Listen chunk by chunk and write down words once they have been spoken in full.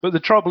But the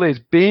trouble is,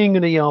 being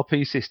an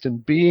ERP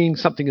system, being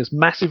something as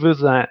massive as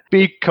that,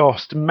 big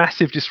cost,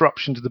 massive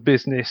disruption to the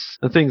business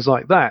and things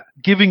like that,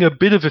 giving a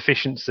bit of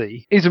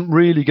efficiency isn't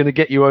really going to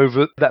get you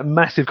over that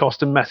massive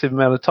cost and massive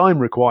amount of time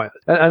required.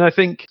 And I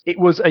think it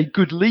was a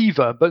good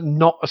lever, but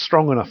not a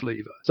strong enough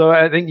lever. So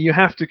I think you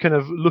have to kind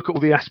of look at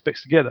all the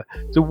aspects together.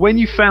 So when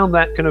you found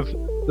that kind of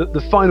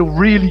the final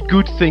really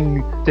good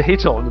thing to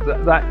hit on,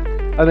 that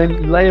and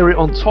then layer it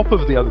on top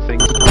of the other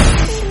things.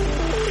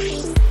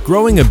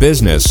 Growing a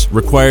business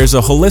requires a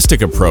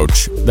holistic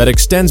approach that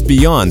extends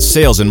beyond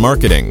sales and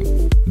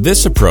marketing.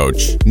 This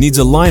approach needs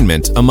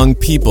alignment among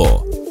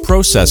people,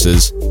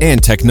 processes,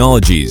 and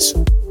technologies.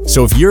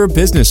 So if you're a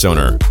business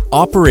owner,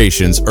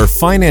 operations, or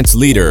finance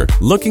leader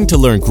looking to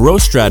learn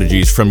growth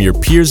strategies from your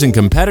peers and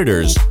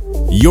competitors,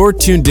 you're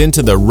tuned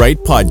into the right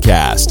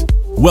podcast.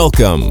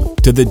 Welcome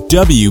to the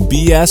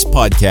WBS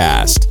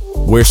Podcast,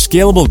 where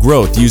scalable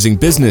growth using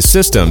business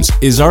systems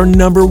is our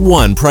number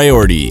one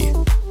priority.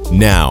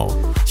 Now,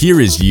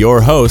 here is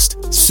your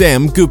host,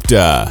 Sam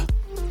Gupta.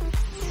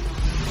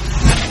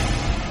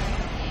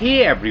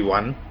 Hey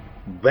everyone,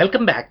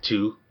 welcome back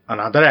to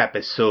another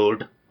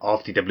episode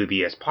of the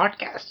WBS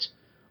Podcast.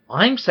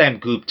 I'm Sam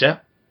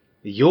Gupta,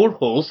 your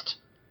host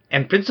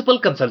and principal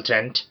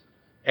consultant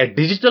at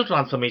digital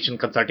transformation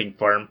consulting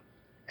firm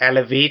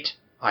Elevate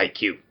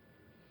IQ.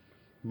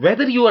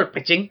 Whether you are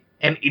pitching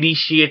an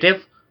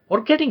initiative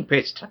or getting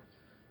pitched,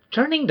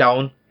 turning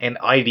down an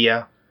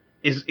idea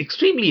is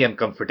extremely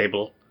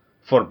uncomfortable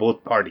for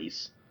both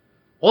parties.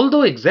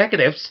 Although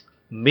executives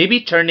may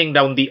be turning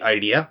down the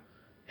idea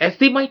as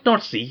they might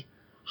not see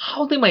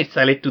how they might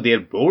sell it to their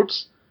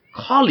boards,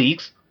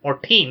 colleagues, or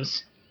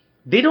teams,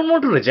 they don't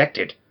want to reject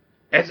it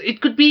as it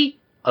could be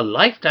a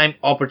lifetime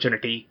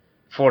opportunity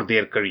for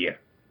their career.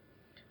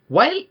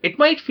 While it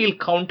might feel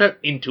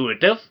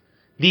counterintuitive,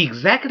 the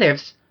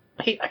executives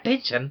pay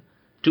attention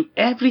to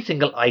every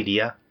single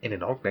idea in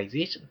an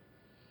organization.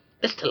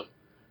 Still,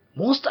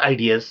 most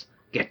ideas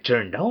get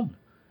turned down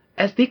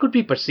as they could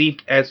be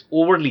perceived as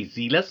overly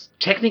zealous,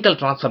 technical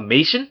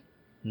transformation,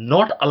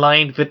 not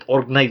aligned with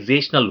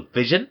organizational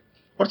vision,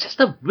 or just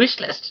a wish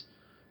list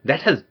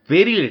that has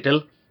very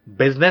little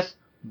business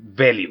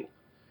value.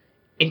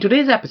 In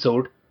today's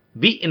episode,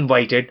 we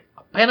invited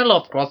a panel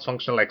of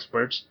cross-functional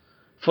experts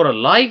for a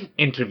live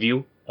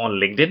interview on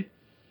LinkedIn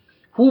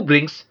who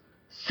brings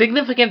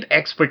significant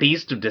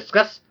expertise to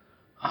discuss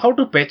how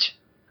to pitch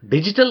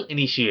digital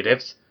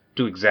initiatives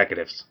to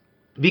executives.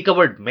 We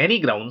covered many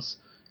grounds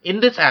in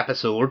this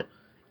episode,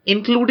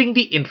 including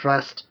the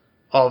interest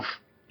of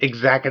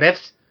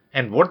executives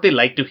and what they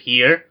like to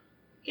hear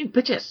in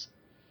pitches.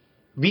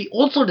 We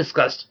also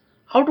discussed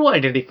how to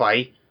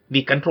identify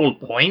the control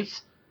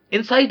points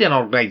inside an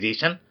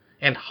organization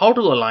and how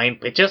to align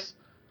pitches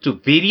to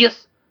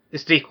various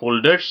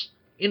stakeholders'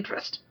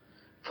 interests.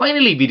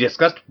 Finally, we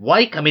discussed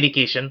why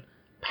communication,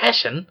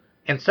 passion,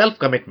 and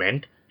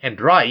self-commitment and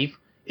drive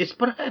is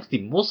perhaps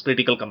the most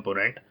critical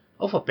component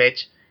of a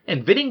pitch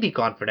and winning the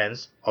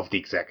confidence of the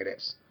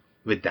executives.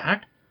 With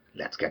that,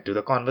 let's get to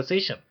the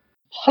conversation.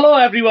 Hello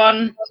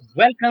everyone,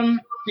 welcome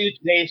to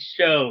today's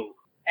show.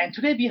 And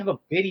today we have a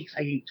very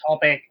exciting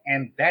topic,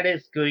 and that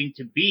is going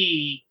to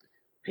be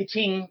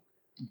pitching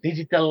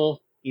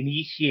digital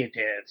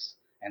initiatives.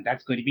 And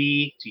that's going to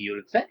be to your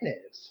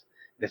executives.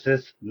 This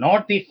is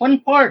not the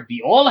fun part.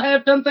 We all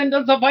have tons and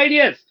tons of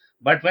ideas.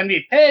 But when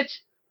we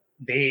pitch,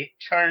 they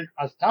turn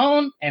us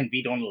down and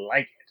we don't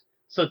like it.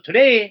 So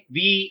today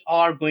we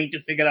are going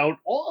to figure out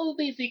all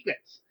the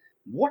secrets,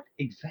 what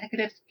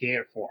executives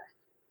care for.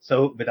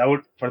 So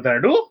without further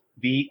ado,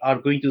 we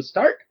are going to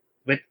start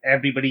with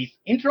everybody's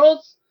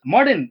intros.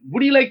 Martin,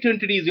 would you like to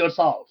introduce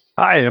yourself?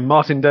 Hi, I'm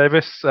Martin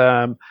Davis.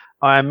 I'm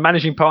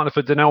managing partner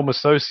for Denelm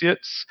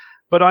Associates,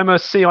 but I'm a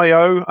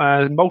CIO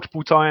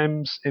multiple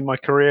times in my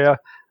career.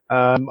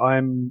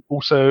 I'm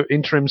also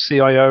interim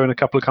CIO in a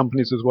couple of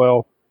companies as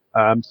well.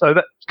 So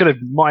that's kind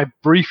of my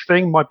brief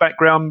thing, my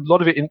background, a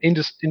lot of it in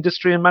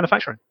industry and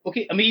manufacturing.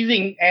 Okay,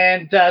 amazing.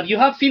 And you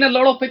have seen a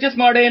lot of pitches,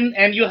 Martin,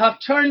 and you have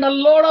turned a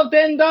lot of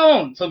them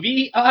down. So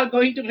we are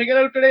going to figure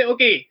out today,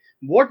 okay,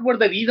 what were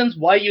the reasons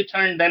why you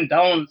turned them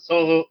down?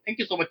 So thank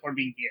you so much for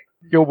being here.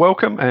 You're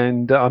welcome,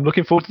 and I'm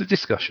looking forward to the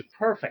discussion.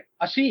 Perfect.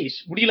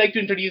 Ashish, would you like to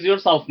introduce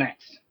yourself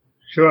next?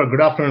 Sure.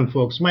 Good afternoon,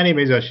 folks. My name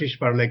is Ashish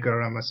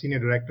Parlekar. I'm a senior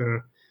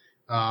director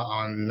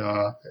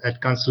at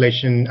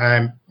Constellation.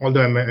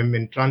 Although I'm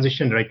in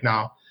transition right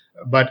now,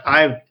 but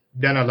I've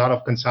done a lot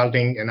of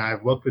consulting and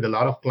I've worked with a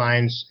lot of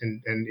clients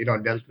and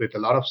dealt with a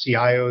lot of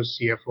CIOs,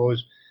 CFOs,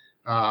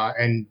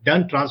 and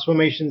done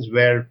transformations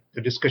where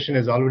the discussion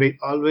has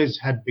always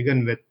had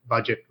begun with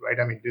budget, right?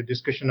 I mean, the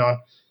discussion on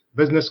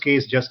business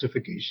case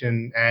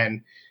justification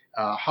and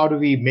how do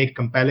we make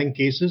compelling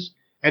cases,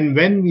 and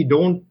when we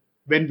don't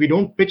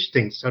pitch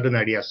things, certain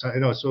ideas,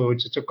 so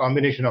it's a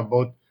combination of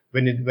both.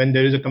 When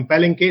there is a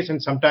compelling case,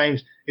 and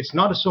sometimes it's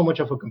not so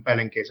much of a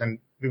compelling case, and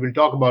we will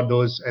talk about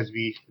those as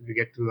we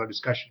get to our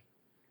discussion.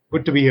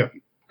 Good to be here.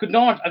 Could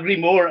not agree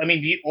more. I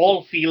mean, we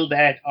all feel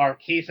that our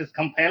case is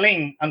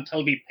compelling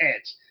until we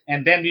pitch,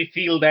 and then we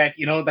feel that,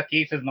 the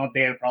case is not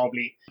there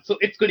probably. So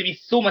it's going to be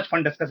so much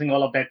fun discussing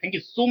all of that. Thank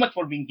you so much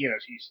for being here,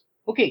 Ashish.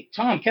 Okay,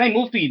 Tom, can I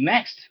move to you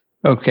next?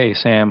 Okay,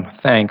 Sam,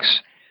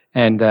 thanks.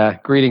 And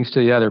greetings to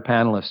the other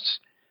panelists.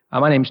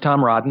 My name's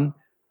Tom Rodden.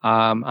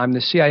 I'm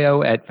the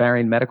CIO at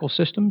Varian Medical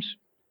Systems,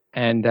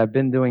 and I've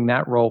been doing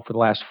that role for the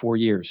last 4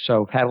 years.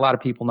 So I've had a lot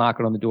of people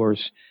knocking on the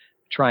doors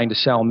trying to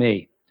sell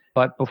me.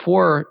 But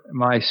before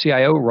my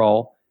CIO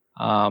role,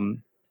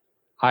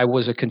 I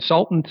was a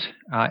consultant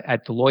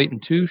at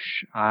Deloitte &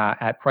 Touche,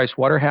 at Price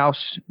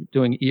Waterhouse,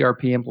 doing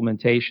ERP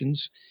implementations,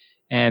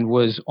 and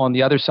was on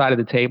the other side of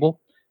the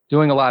table,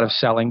 doing a lot of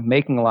selling,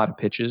 making a lot of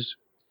pitches.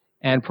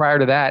 And prior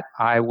to that,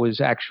 I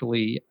was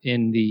actually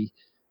in the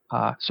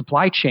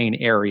supply chain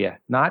area,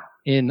 not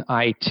in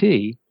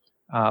IT,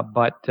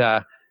 but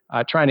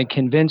trying to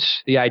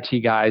convince the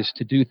IT guys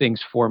to do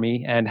things for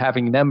me and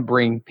having them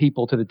bring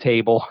people to the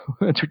table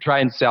to try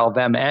and sell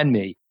them and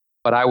me.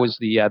 But I was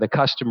the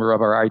customer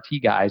of our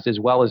IT guys as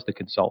well as the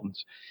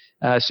consultants.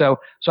 So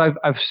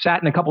I've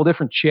sat in a couple of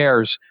different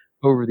chairs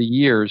over the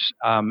years,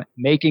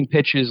 making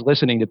pitches,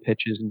 listening to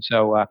pitches, and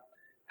so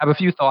have a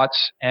few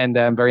thoughts, and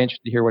I'm very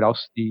interested to hear what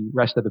else the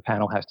rest of the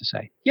panel has to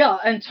say. Yeah,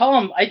 and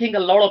Tom, I think a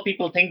lot of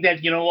people think that,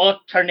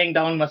 turning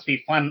down must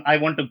be fun. I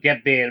want to get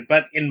there.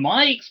 But in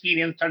my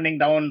experience, turning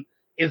down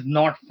is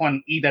not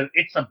fun either.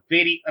 It's a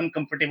very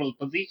uncomfortable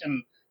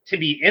position to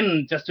be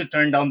in, just to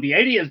turn down the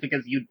ideas,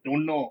 because you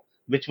don't know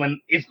which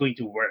one is going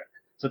to work.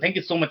 So thank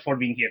you so much for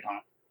being here,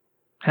 Tom.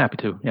 Happy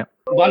to, yeah.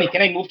 Bonnie,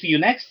 can I move to you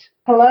next?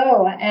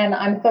 Hello, and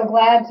I'm so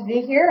glad to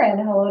be here,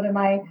 and hello to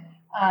my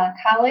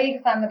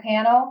colleagues on the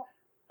panel.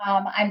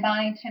 I'm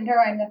Bonnie Tinder.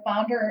 I'm the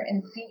founder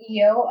and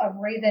CEO of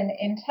Raven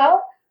Intel.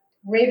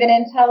 Raven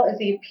Intel is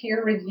a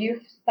peer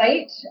review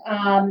site,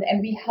 and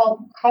we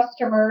help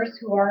customers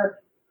who are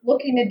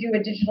looking to do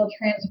a digital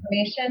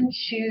transformation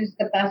choose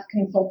the best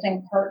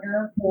consulting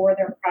partner for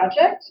their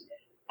project.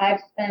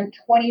 I've spent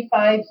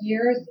 25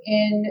 years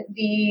in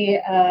the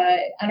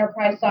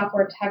enterprise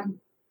software tech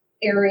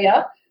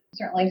area,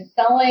 certainly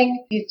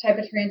selling these type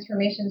of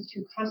transformations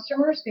to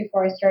customers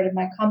before I started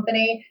my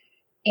company.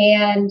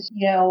 And,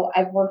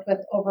 I've worked with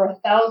over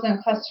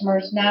 1,000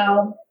 customers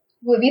now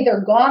who have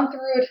either gone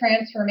through a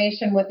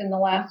transformation within the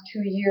last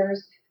 2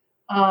 years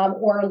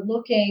or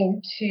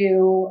looking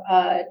to,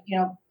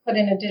 put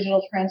in a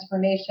digital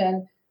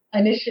transformation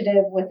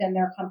initiative within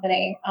their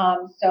company.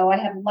 So I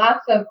have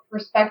lots of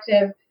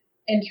perspective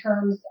in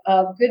terms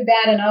of good,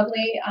 bad, and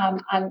ugly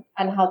on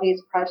how these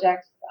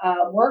projects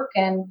work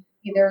and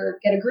either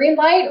get a green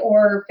light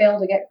or fail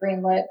to get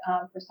green lit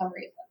for some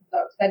reason. So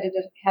excited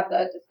to have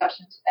the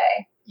discussion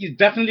today. You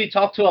definitely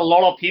talk to a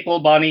lot of people,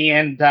 Bonnie,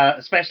 and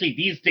especially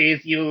these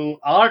days, you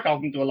are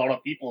talking to a lot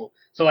of people.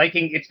 So I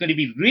think it's going to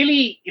be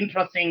really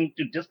interesting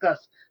to discuss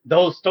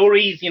those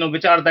stories,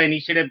 which are the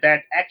initiatives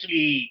that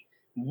actually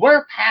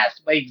were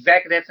passed by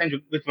executives and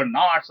which were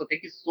not. So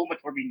thank you so much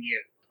for being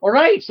here. All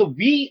right, so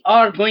we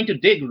are going to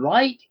dig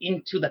right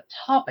into the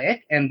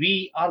topic, and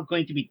we are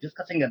going to be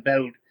discussing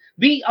about,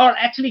 we are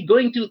actually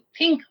going to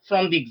think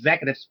from the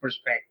executive's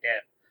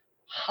perspective.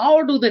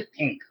 How do they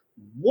think?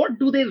 What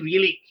do they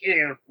really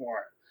care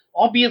for?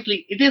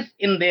 Obviously, it is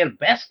in their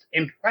best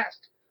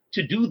interest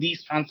to do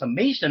these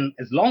transformations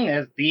as long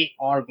as they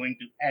are going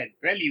to add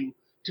value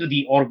to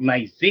the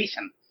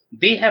organization.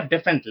 They have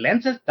different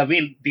lenses, the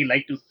way they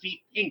like to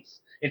see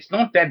things. It's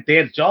not that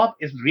their job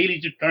is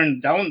really to turn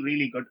down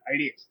really good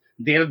ideas.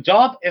 Their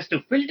job is to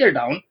filter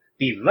down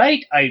the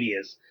right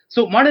ideas.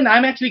 So, Martin,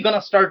 I'm actually going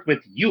to start with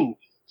you.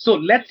 So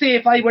let's say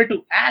if I were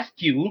to ask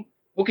you,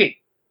 okay,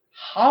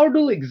 how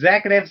do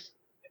executives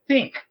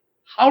think?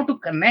 How to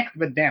connect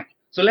with them?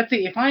 So let's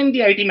say if I'm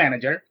the IT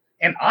manager,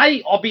 and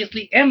I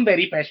obviously am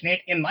very passionate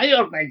in my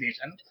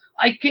organization,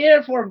 I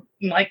care for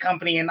my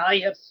company, and I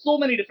have so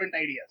many different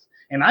ideas,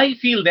 and I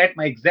feel that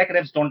my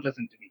executives don't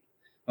listen to me.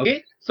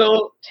 Okay,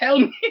 so tell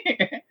me,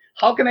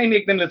 how can I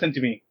make them listen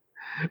to me?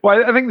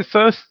 Well, I think the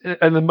first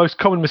and the most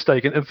common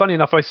mistake, and funny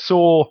enough, I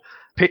saw a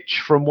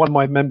pitch from one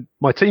of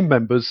my team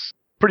members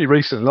pretty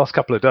recently, the last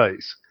couple of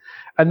days,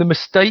 and the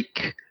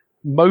mistake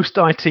most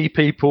IT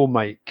people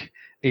make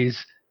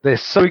is they're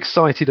so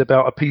excited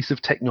about a piece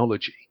of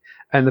technology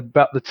and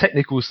about the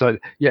technical side.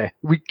 Yeah,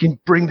 we can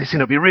bring this in,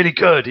 it'll be really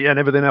good, and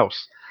everything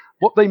else.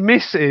 What they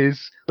miss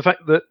is the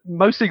fact that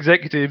most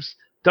executives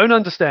don't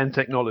understand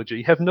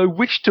technology, have no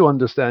wish to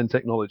understand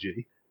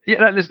technology.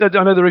 Yeah, I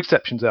know there are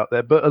exceptions out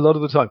there, but a lot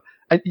of the time.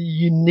 And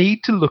you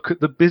need to look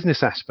at the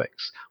business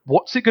aspects.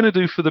 What's it going to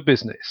do for the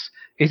business?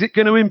 Is it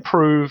going to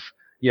improve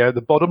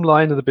the bottom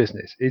line of the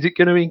business? Is it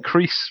going to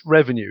increase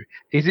revenue?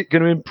 Is it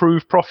going to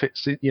improve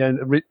profits?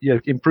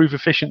 Improve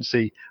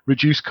efficiency,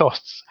 reduce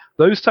costs,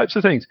 those types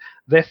of things.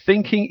 They're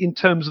thinking in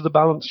terms of the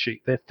balance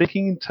sheet. They're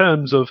thinking in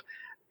terms of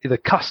the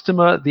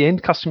customer, the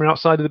end customer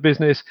outside of the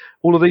business,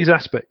 all of these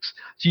aspects.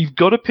 So you've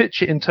got to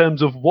pitch it in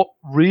terms of what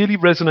really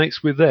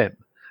resonates with them.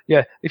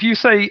 Yeah, if you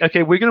say,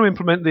 okay, we're going to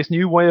implement this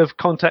new way of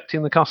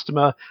contacting the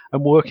customer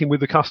and working with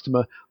the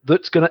customer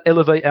that's going to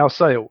elevate our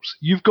sales,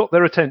 you've got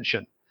their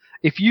attention.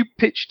 if you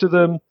pitch to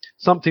them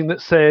something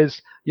that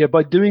says, yeah,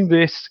 by doing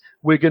this,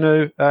 we're going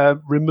to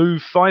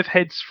remove 5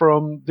 heads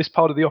from this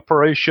part of the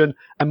operation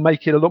and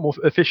make it a lot more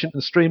efficient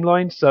and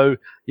streamlined. So,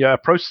 yeah, our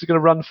process is going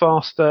to run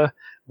faster.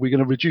 We're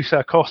going to reduce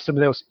our costs and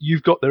everything else.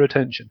 You've got their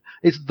attention.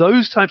 It's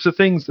those types of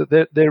things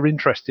that they're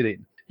interested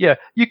in. Yeah,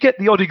 you get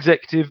the odd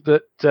executive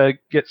that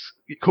gets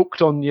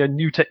hooked on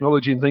new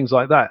technology and things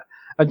like that.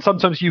 And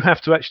sometimes you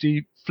have to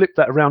actually flip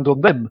that around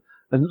on them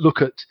and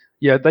look at,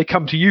 they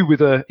come to you with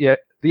the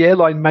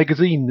airline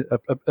magazine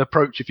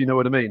approach, if you know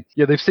what I mean.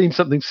 Yeah, they've seen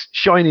something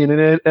shiny in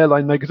an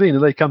airline magazine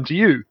and they come to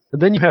you.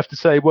 And then you have to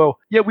say, well,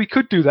 yeah, we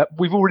could do that.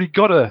 We've already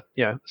got a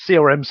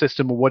CRM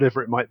system or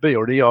whatever it might be,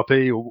 or an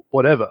ERP or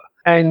whatever.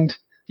 And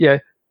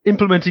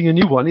implementing a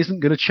new one isn't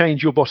going to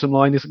change your bottom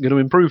line, isn't going to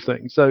improve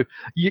things. So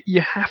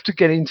you have to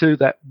get into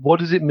that. What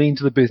does it mean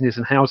to the business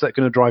and how is that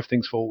going to drive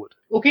things forward?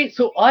 Okay,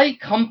 so I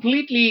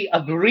completely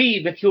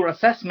agree with your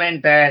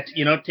assessment that,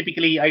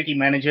 typically IT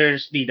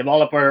managers, the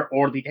developer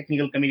or the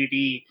technical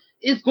community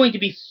is going to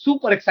be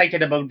super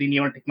excited about the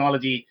newer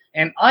technology.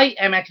 And I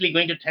am actually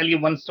going to tell you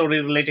one story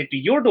related to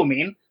your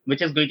domain,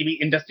 which is going to be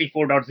Industry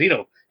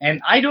 4.0. And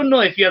I don't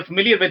know if you are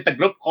familiar with the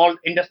group called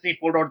Industry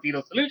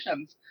 4.0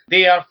 Solutions.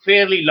 They are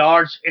fairly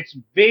large. It's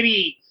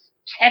very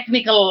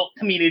technical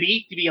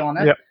community, to be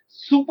honest. Yep.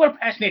 Super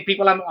passionate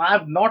people. I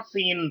have not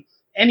seen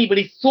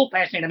anybody so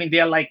passionate. I mean, they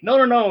are like,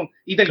 no.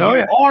 Either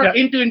you are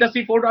into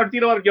Industry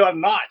 4.0 or you are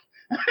not.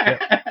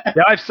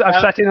 I've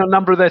sat in a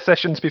number of their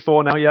sessions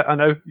before now. Yeah,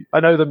 I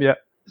know them. Yeah.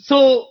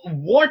 So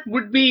what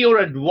would be your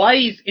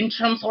advice in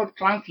terms of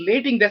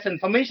translating this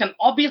information?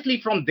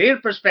 Obviously, from their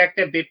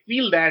perspective, they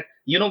feel that,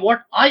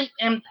 I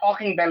am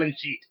talking balance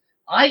sheet.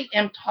 I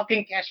am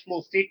talking cash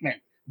flow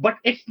statement, but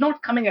it's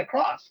not coming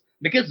across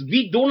because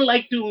we don't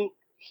like to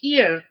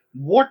hear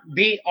what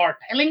they are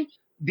telling.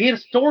 Their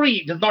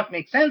story does not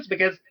make sense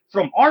because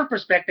from our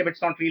perspective,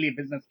 it's not really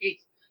a business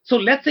case. So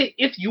let's say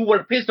if you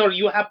were pitched or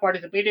you have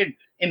participated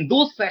in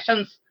those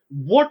sessions,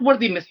 what were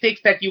the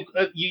mistakes that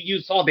you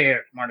saw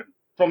there, Martin,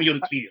 from your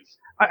experience?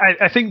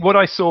 I think what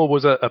I saw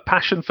was a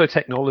passion for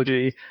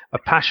technology, a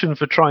passion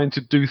for trying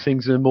to do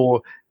things in a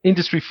more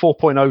Industry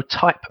 4.0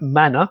 type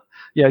manner.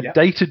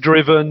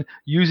 Data-driven,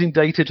 using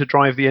data to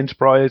drive the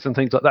enterprise and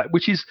things like that,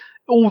 which is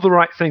all the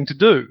right thing to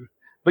do.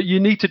 But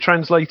you need to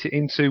translate it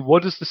into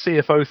what does the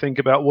CFO think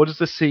about, what does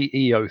the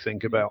CEO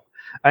think about?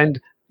 And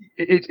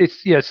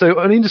so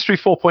an Industry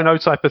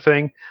 4.0 type of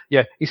thing,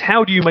 is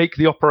how do you make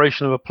the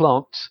operation of a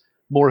plant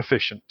more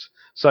efficient?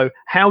 So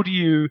how do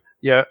you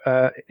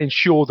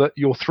ensure that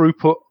your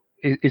throughput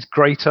is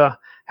greater?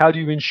 How do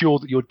you ensure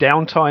that your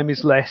downtime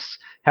is less?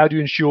 How do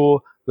you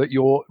ensure that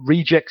your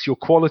rejects, your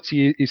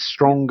quality is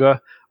stronger?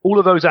 All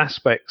of those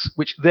aspects,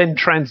 which then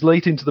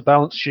translate into the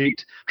balance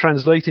sheet,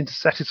 translate into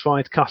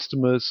satisfied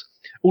customers,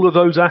 all of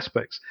those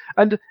aspects.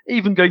 And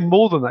even going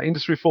more than that,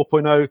 Industry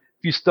 4.0, if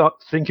you start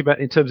thinking about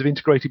it in terms of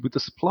integrated with the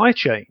supply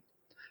chain,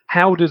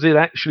 how does it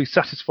actually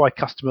satisfy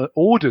customer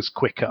orders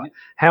quicker?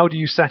 How do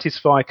you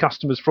satisfy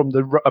customers from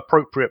the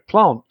appropriate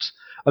plant?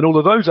 And all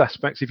of those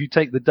aspects, if you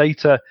take the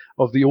data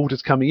of the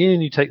orders coming in,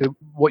 you take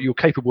what you're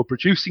capable of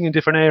producing in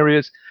different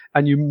areas,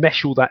 and you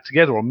mesh all that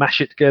together or mash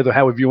it together,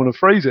 however you want to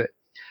phrase it.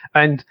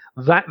 And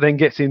that then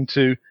gets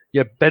into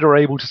better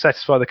able to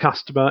satisfy the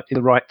customer in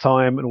the right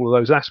time and all of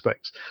those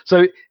aspects.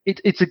 So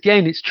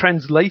it's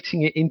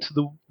translating it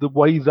into the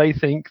way they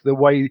think, the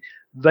way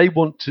they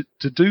want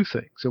to do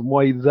things, and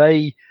way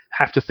they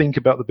have to think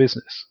about the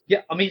business.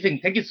 Yeah, amazing.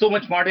 Thank you so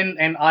much, Martin.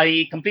 And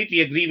I completely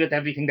agree with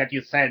everything that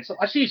you said. So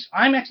Ashish,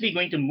 I'm actually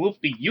going to move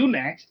to you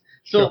next.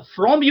 So sure.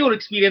 From your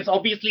experience,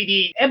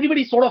 obviously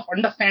everybody sort of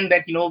understand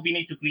that, we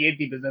need to create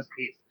the business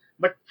case.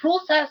 But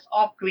process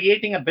of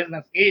creating a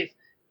business case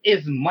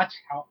is much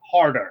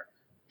harder.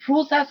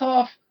 Process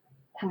of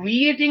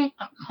creating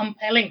a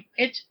compelling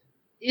pitch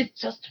is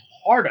just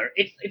harder.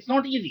 It's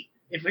not easy.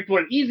 If it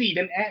were easy,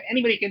 then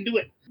anybody can do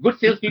it. Good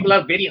salespeople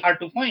are very hard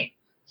to find.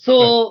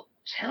 So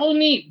tell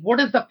me, what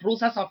is the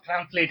process of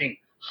translating?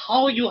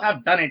 How you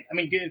have done it? I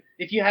mean,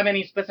 if you have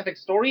any specific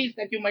stories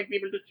that you might be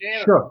able to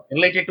share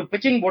related to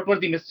pitching, what were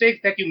the mistakes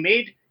that you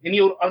made in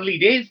your early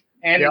days,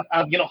 and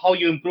how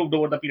you improved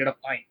over the period of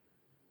time?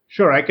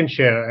 Sure, I can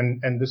share,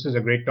 and this is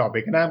a great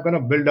topic, and I'm going to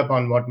build up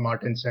on what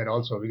Martin said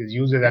also, because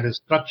use it as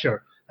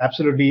structure.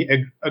 Absolutely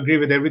agree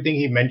with everything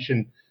he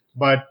mentioned,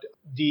 but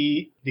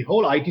the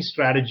whole IT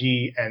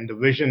strategy and the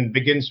vision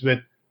begins with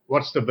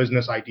what's the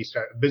business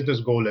business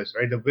goal is,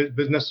 right? The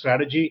business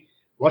strategy,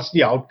 what's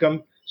the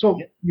outcome? So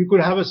you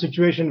could have a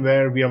situation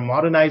where we are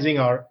modernizing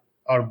our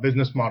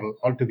business model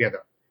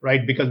altogether,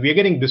 right? Because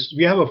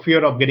we have a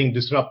fear of getting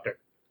disrupted,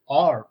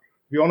 or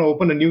we want to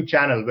open a new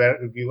channel where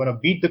we want to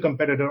beat the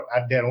competitor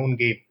at their own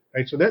game,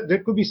 right? So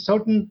there could be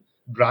certain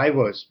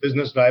drivers,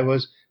 business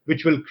drivers,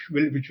 which will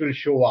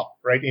show up,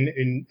 right?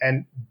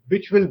 And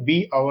which will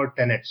be our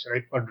tenets,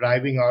 right, for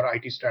driving our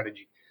IT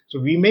strategy.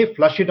 So we may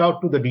flush it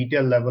out to the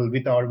detail level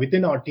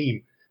within our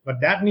team, but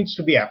that needs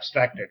to be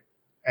abstracted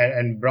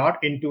and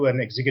brought into an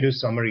executive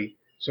summary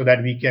so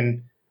that we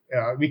can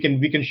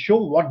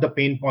show what the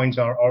pain points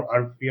are,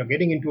 or we are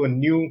getting into a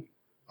new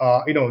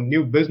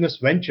new business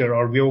venture,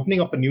 or we're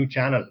opening up a new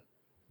channel,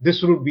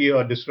 this would be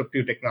a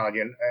disruptive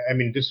technology,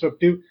 and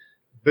disruptive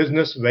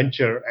business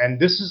venture. And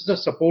this is the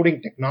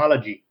supporting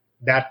technology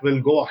that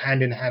will go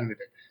hand in hand with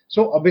it.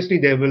 So obviously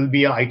there will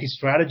be a IT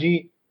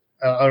strategy,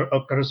 a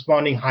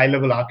corresponding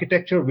high-level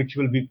architecture which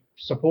will be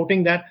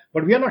supporting that.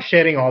 But we are not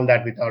sharing all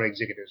that with our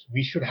executives.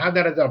 We should have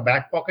that as our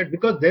back pocket,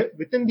 because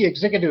within the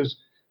executives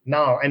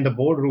now, and the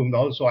boardroom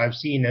also, I've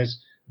seen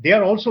is they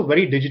are also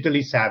very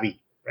digitally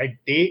savvy, right?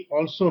 They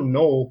also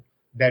know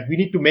that we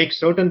need to make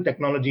certain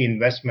technology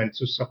investments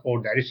to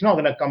support that. It's not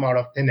going to come out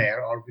of thin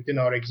air or within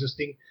our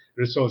existing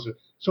resources.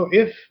 So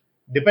if,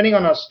 depending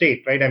on our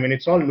state, right?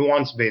 It's all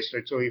nuance based,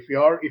 right? So if you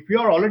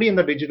are already in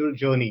the digital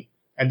journey,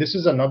 and this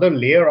is another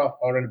layer of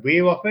or a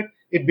wave of it,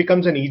 it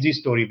becomes an easy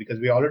story because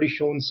we already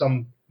shown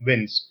some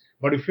wins.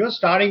 But if you're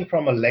starting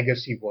from a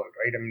legacy world,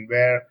 right?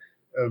 Where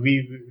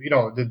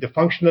the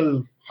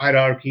functional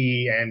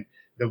hierarchy and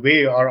the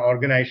way our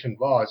organization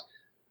was,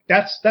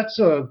 that's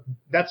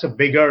a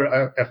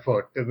bigger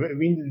effort.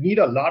 We need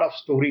a lot of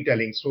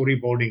storytelling,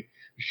 storyboarding,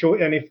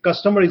 and if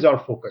customer is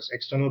our focus,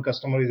 external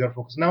customer is our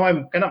focus. Now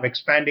I'm kind of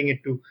expanding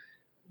it to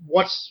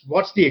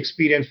what's the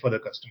experience for the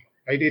customer,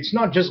 right? It's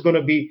not just going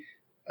to be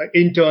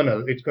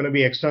internal; it's going to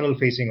be external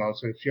facing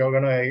also. If you're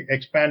going to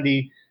expand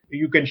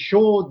you can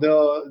show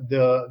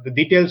the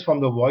details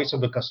from the voice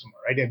of the customer,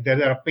 right? If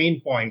there are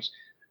pain points,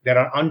 there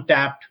are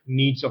untapped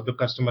needs of the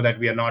customer that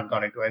we are not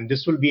going to, and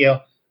this will be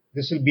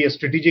a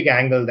strategic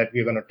angle that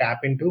we're going to tap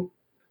into.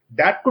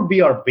 That could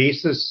be our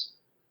basis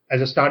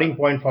as a starting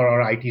point for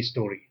our IT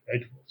story,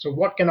 right? So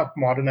what kind of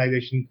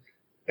modernization,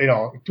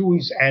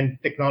 tools and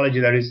technology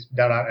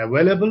that are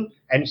available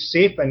and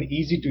safe and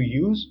easy to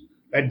use,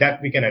 right,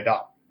 that we can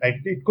adopt, right?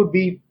 It could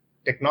be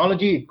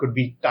technology, it could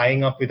be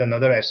tying up with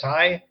another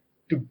SI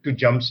to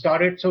jumpstart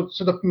it. So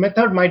the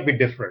method might be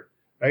different,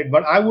 right?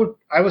 But I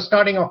was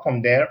starting off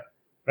from there,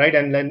 right?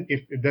 And then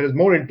if there is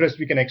more interest,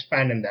 we can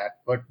expand in that.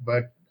 But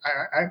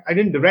I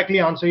didn't directly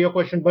answer your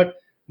question, but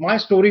my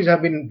stories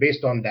have been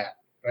based on that,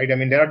 right?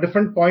 There are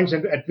different points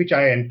at which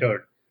I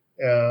entered.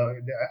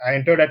 I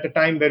entered at the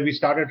time where we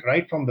started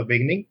right from the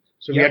beginning,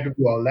 so we had to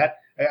do all that.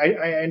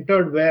 I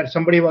entered where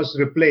somebody was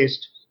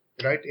replaced,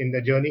 right, in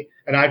the journey,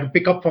 and I had to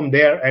pick up from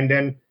there and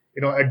then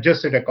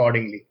adjust it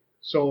accordingly.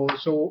 So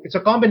it's a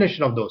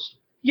combination of those.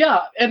 Yeah,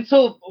 and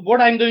so what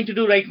I'm going to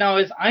do right now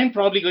is I'm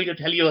probably going to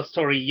tell you a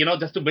story,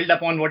 just to build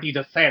upon what you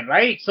just said,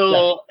 right?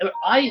 So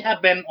I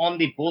have been on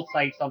the both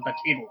sides of the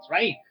tables,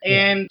 right?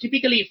 And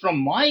typically from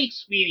my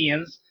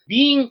experience,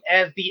 being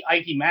as the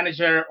IT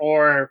manager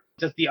or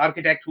just the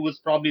architect who is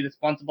probably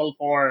responsible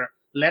for,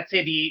 let's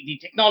say, the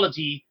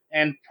technology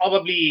and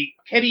probably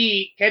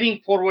carrying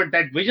forward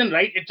that vision,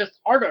 right? It's just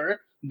harder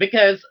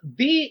because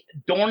they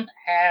don't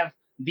have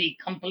the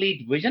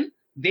complete vision.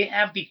 They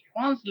have the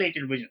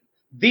translated vision.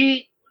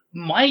 They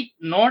might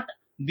not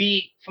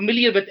be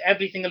familiar with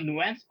every single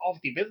nuance of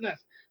the business.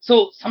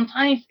 So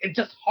sometimes it's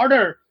just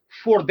harder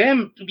for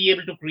them to be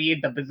able to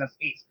create the business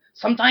case.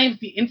 Sometimes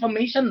the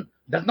information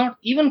does not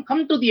even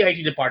come to the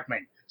IT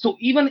department. So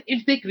even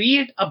if they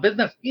create a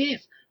business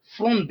case,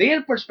 from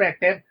their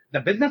perspective,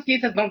 the business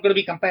case is not going to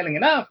be compelling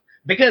enough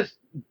because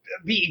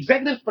the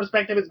executive's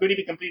perspective is going to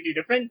be completely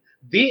different.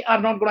 They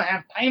are not going to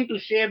have time to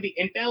share the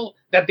intel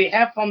that they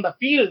have from the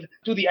field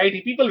to the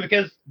IT people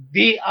because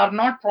they are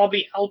not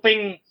probably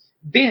helping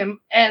them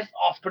as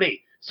of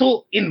today.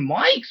 So in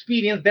my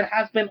experience, there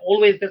has been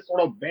always this sort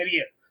of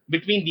barrier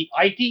between the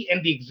IT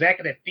and the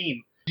executive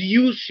team. Do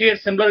you share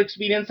similar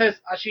experiences,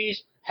 Ashish?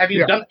 Have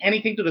you done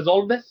anything to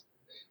resolve this?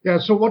 Yeah,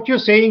 so what you're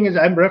saying is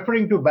I'm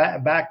referring to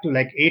back to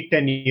like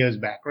 8-10 years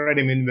back, right?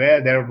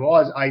 Where there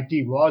was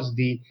IT was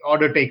the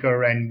order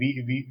taker and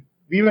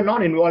we were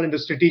not involved in the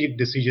strategic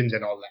decisions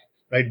and all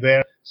that, right?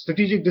 Where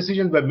strategic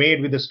decisions were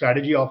made with the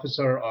strategy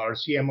officer or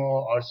CMO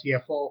or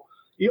CFO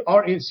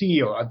or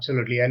CEO,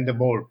 absolutely, and the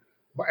board.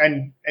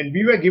 And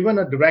we were given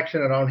a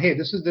direction around, hey,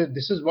 this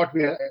is what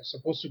we are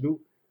supposed to do,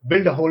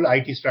 build a whole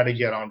IT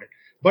strategy around it.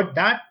 But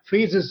that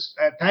phase is,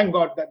 thank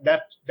God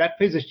that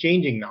phase is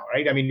changing now,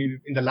 right?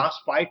 In the last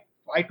 5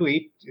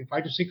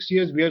 to 6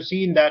 years, we have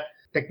seen that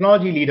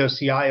technology leaders,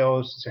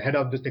 CIOs, head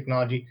of this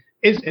technology,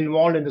 is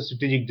involved in the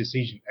strategic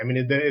decision.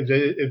 If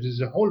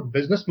there's a whole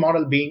business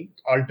model being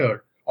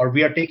altered, or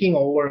we are taking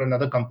over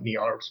another company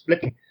or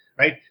splitting,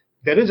 right?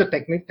 There is a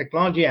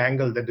technology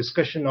angle, the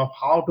discussion of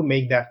how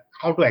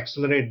to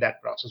accelerate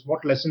that process.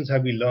 What lessons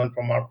have we learned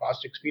from our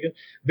past experience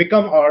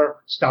become our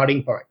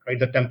starting point, right?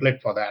 The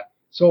template for that.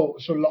 So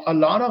a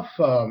lot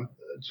of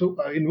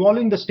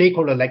involving the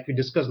stakeholder, like we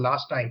discussed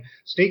last time,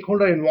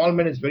 stakeholder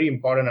involvement is very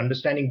important.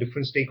 Understanding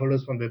different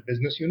stakeholders from the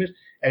business unit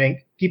and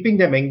keeping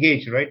them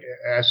engaged, right,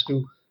 as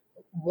to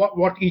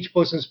what each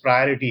person's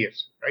priority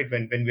is, right,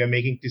 when we are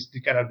making this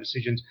kind of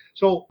decisions.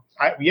 So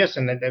yes,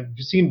 and I've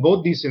seen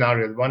both these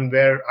scenarios. One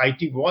where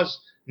IT was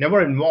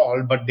never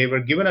involved, but they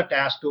were given a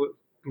task to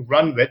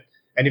run with,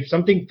 and if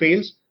something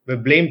fails, we're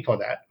blamed for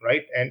that,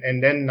 right?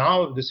 And then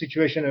now the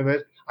situation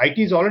where IT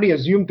is already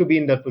assumed to be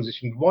in that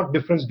position. What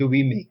difference do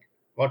we make,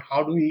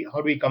 How do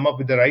we come up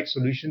with the right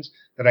solutions,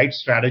 the right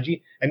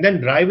strategy, and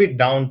then drive it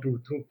down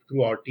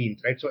through our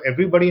teams, right? So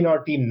everybody in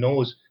our team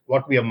knows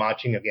what we are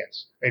marching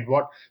against, right?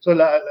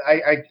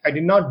 I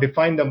did not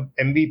define the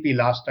MVP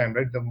last time,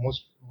 right? The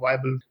most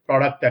viable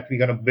product that we're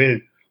going to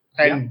build,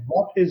 and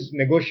what is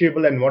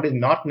negotiable and what is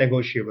not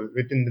negotiable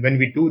when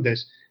we do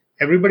this.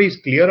 Everybody's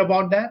clear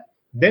about that.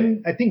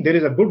 Then I think there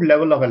is a good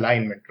level of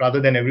alignment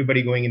rather than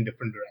everybody going in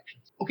different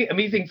directions. Okay,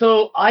 amazing.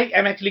 So I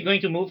am actually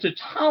going to move to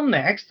Tom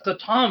next. So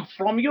Tom,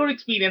 from your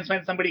experience,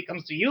 when somebody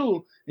comes to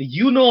you,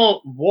 you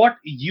know what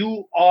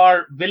you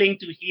are willing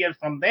to hear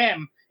from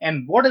them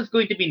and what is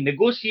going to be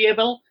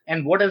negotiable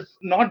and what is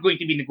not going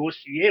to be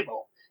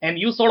negotiable. And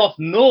you sort of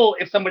know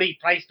if somebody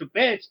tries to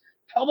pitch,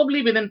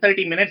 probably within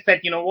 30 minutes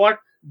that, you know what,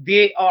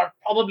 they are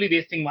probably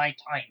wasting my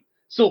time.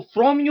 So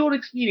from your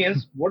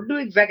experience, what do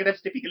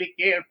executives typically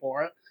care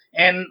for?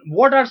 And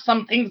what are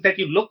some things that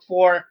you look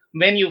for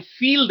when you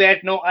feel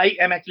that, no, I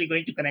am actually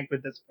going to connect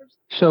with this person?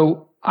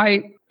 So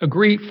I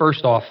agree,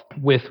 first off,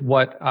 with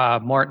what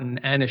Martin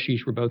and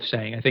Ashish were both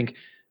saying. I think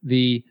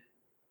the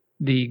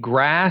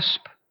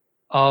grasp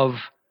of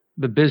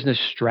the business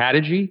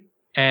strategy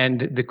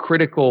and the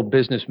critical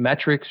business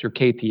metrics or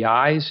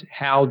KPIs,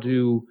 how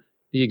do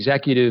the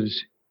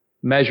executives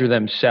measure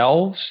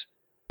themselves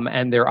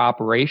and their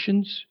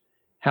operations?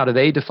 How do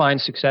they define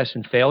success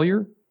and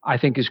failure? I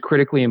think is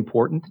critically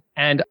important.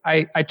 And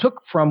I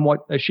took from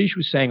what Ashish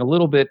was saying a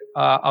little bit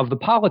of the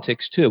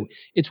politics too.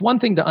 It's one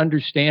thing to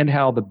understand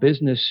how the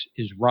business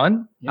is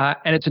run,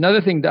 and it's another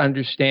thing to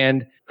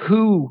understand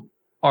who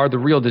are the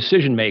real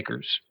decision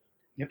makers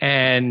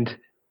and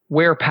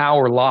where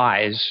power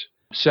lies.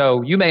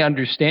 So you may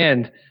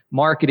understand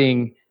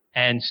marketing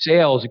and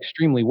sales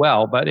extremely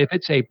well, but if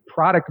it's a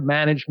product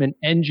management,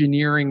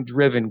 engineering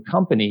driven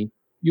company,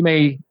 you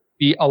may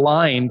be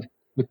aligned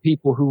with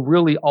people who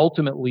really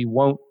ultimately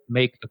won't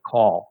make the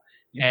call.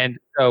 And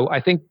so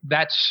I think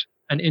that's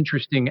an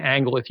interesting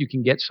angle if you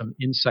can get some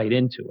insight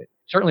into it.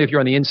 Certainly if you're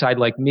on the inside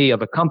like me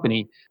of a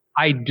company,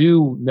 I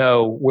do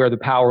know where the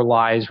power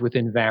lies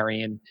within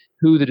Varian,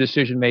 who the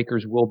decision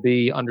makers will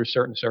be under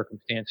certain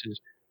circumstances.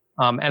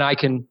 And I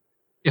can,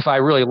 if I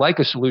really like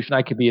a solution,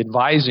 I could be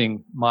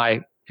advising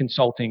my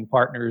consulting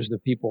partners, the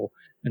people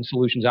and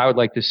solutions I would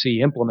like to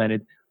see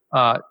implemented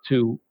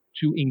to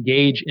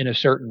engage in a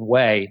certain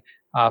way.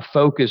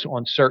 Focus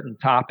on certain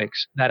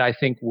topics that I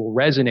think will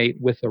resonate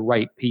with the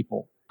right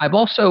people. I've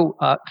also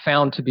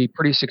found to be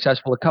pretty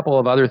successful a couple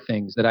of other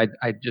things that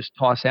I just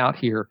toss out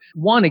here.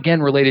 One,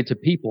 again, related to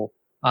people,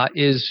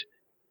 is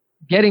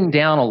getting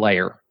down a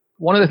layer.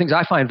 One of the things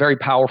I find very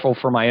powerful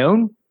for my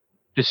own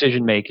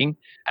decision making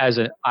as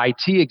an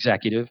IT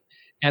executive,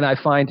 and I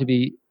find to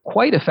be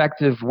quite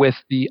effective with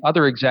the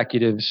other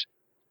executives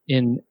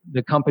in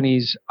the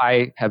companies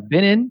I have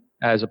been in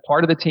as a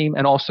part of the team,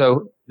 and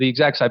also the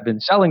execs I've been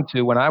selling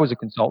to when I was a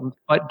consultant,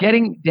 but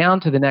getting down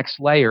to the next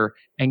layer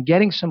and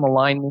getting some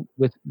alignment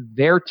with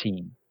their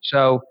team.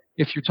 So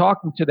if you're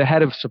talking to the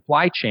head of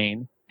supply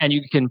chain and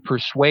you can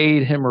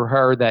persuade him or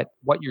her that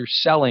what you're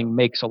selling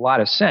makes a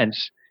lot of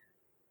sense,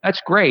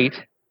 that's great.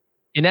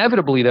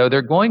 Inevitably, though,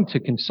 they're going to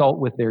consult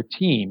with their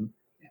team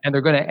and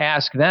they're going to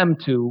ask them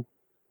to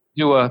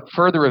do a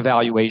further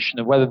evaluation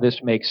of whether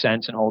this makes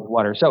sense and holds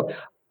water. So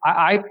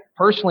I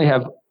personally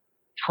have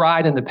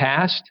tried in the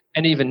past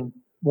and even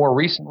more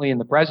recently in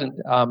the present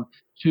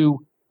to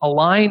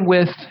align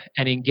with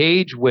and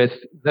engage with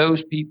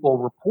those people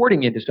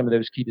reporting into some of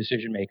those key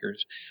decision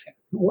makers.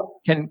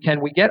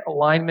 Can we get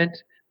alignment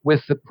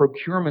with the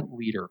procurement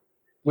leader,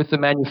 with the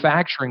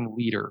manufacturing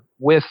leader,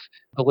 with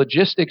the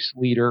logistics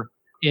leader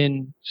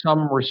in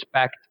some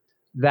respect,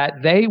 that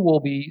they will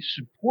be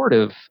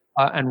supportive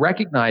and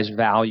recognize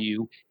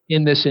value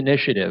in this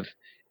initiative,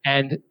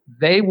 and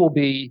they will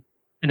be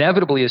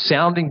inevitably a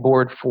sounding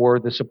board for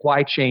the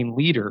supply chain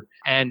leader,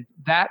 and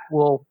that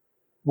will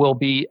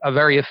be a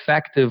very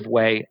effective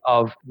way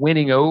of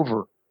winning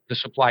over the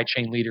supply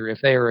chain leader if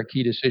they are a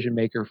key decision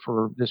maker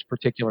for this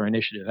particular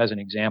initiative, as an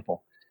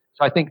example.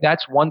 So I think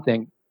that's one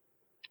thing.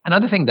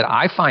 Another thing that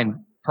I find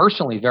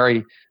personally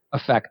very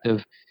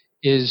effective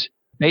is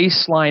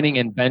baselining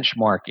and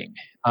benchmarking.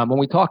 When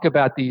we talk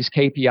about these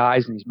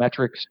KPIs and these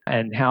metrics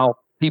and how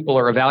people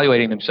are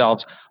evaluating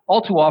themselves,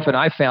 all too often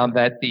I found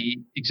that the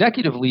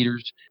executive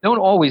leaders don't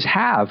always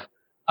have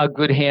a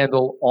good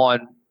handle on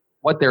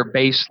what their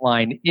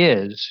baseline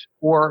is,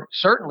 or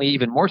certainly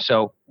even more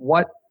so,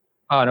 what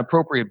an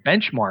appropriate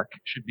benchmark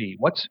should be.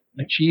 What's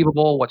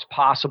achievable, what's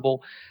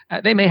possible.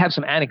 They may have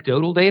some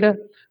anecdotal data,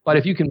 but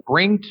if you can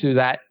bring to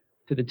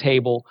the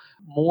table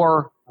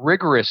more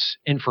rigorous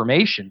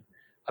information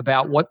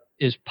about what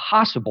is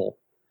possible,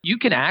 you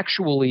can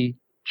actually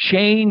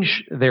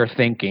change their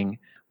thinking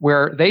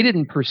where they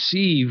didn't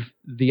perceive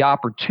the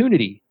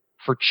opportunity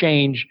for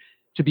change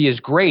to be as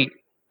great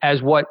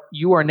as what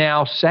you are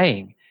now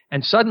saying.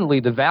 And suddenly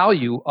the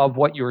value of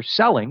what you're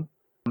selling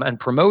and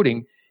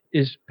promoting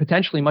is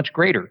potentially much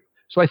greater.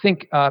 So I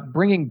think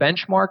bringing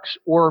benchmarks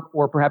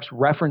or perhaps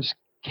reference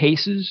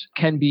cases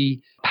can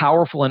be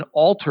powerful and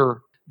alter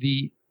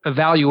the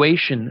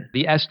evaluation,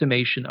 the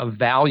estimation of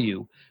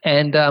value.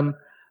 And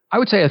I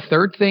would say a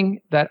third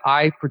thing that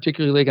I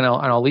particularly like, and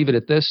I'll leave it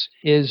at this,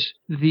 is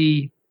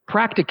the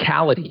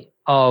practicality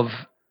of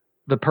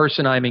the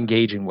person I'm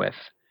engaging with.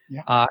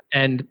 Yeah.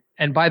 And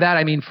by that,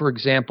 I mean, for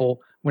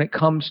example, when it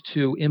comes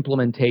to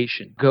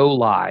implementation, go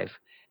live,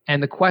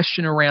 and the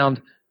question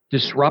around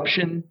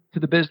disruption to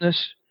the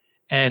business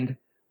and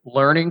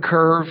learning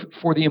curve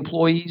for the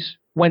employees,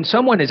 when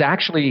someone is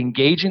actually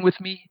engaging with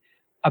me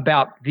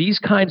about these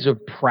kinds of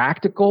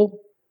practical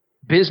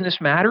business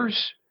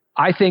matters,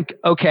 I think,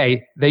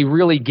 okay, they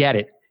really get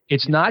it.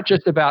 It's not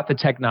just about the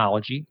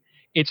technology.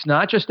 It's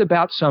not just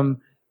about some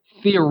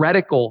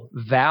theoretical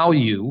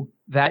value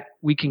that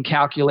we can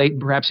calculate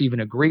and perhaps even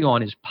agree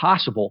on is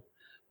possible.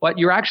 But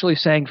you're actually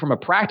saying from a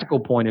practical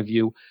point of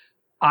view,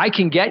 I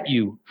can get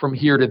you from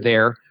here to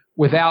there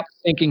without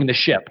sinking the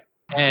ship.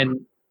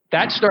 And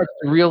that starts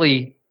to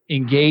really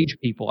engage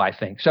people, I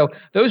think. So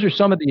those are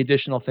some of the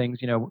additional things,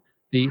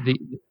 the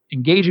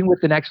engaging with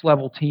the next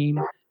level team,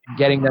 and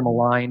getting them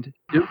aligned,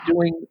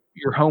 doing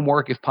your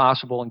homework if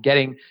possible, and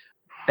getting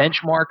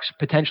benchmarks,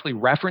 potentially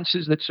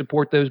references that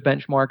support those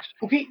benchmarks.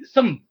 Okay,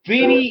 some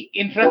very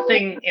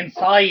interesting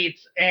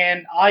insights,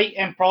 and I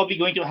am probably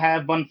going to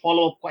have one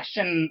follow-up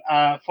question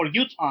for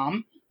you,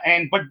 Tom.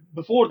 But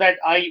before that,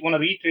 I want to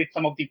reiterate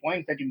some of the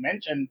points that you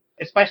mentioned,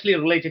 especially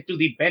related to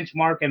the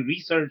benchmark and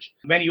research.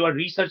 When you are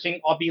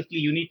researching, obviously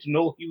you need to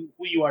know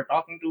who you are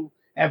talking to.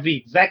 Every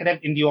executive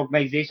in the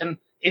organization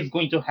is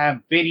going to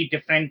have very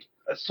different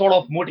sort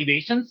of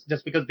motivations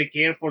just because they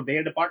care for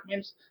their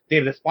departments.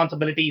 Their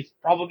responsibility is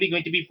probably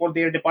going to be for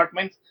their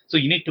departments. So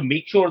you need to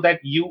make sure that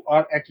you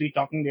are actually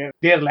talking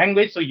their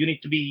language. So you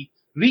need to be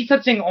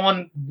researching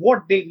on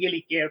what they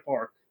really care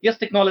for. Yes,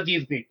 technology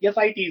is great. Yes,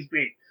 IT is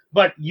great.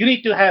 But you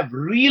need to have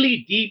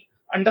really deep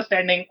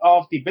understanding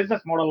of the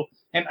business model.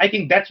 And I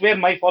think that's where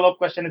my follow-up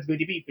question is going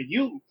to be for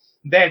you,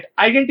 that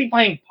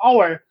identifying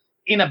power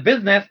in a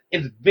business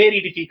is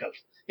very difficult.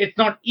 It's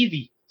not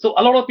easy. So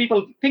a lot of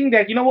people think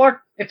that,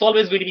 it's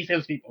always going to be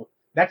salespeople.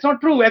 That's not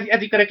true, as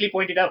you correctly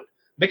pointed out.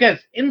 Because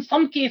in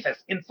some cases,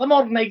 in some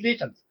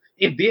organizations,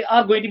 if they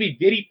are going to be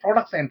very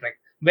product-centric,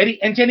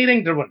 very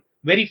engineering-driven,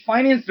 very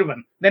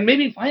finance-driven, then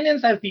maybe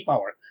finance has the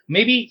power.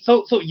 Maybe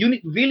so you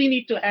really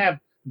need to have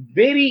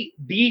very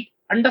deep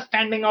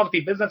understanding of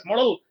the business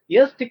model.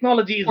 Yes,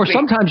 technology is Or great.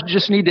 Sometimes you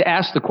just need to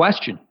ask the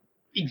question.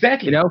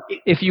 Exactly.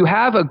 If you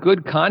have a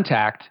good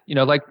contact,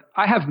 like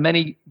I have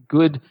many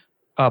good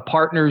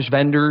partners,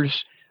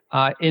 vendors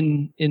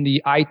in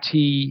the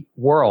IT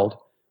world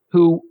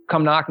who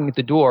come knocking at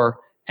the door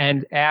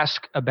and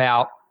ask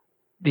about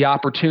the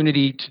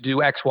opportunity to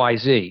do X, Y,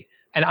 Z.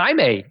 And I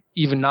may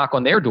even knock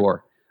on their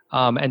door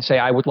and say,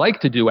 I would like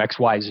to do X,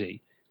 Y,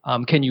 Z.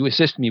 Can you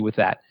assist me with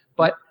that?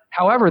 But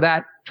however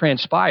that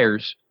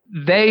transpires,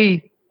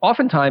 they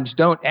oftentimes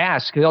don't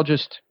ask. They'll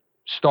just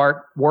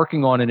start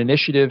working on an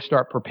initiative,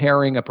 start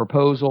preparing a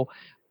proposal.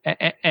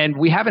 And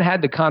we haven't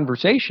had the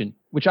conversation,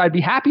 which I'd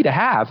be happy to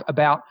have,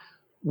 about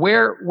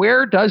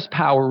where does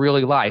power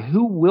really lie?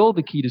 Who will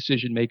the key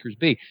decision makers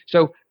be?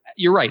 So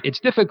you're right. It's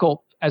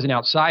difficult as an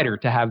outsider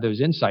to have those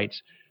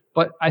insights.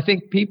 But I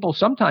think people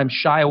sometimes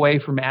shy away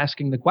from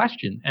asking the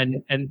question.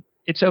 And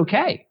it's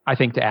okay, I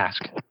think, to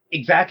ask.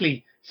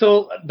 Exactly.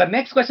 So the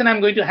next question I'm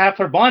going to have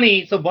for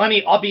Bonnie. So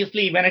Bonnie,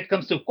 obviously, when it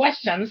comes to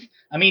questions,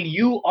 I mean,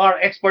 you are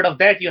expert of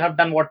that. You have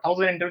done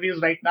 1,000 interviews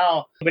right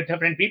now with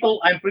different people.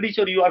 I'm pretty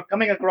sure you are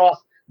coming across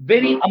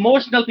very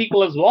emotional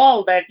people as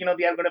well that, they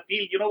are going to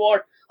feel,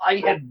 I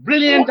had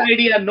brilliant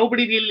idea.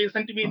 Nobody really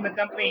listened to me in the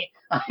company.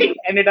 I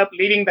ended up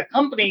leaving the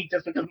company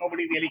just because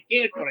nobody really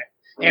cared for it.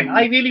 And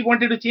I really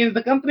wanted to change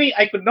the company.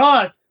 I could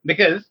not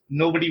because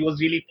nobody was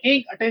really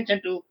paying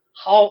attention to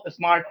how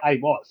smart I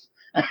was.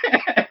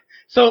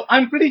 So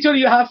I'm pretty sure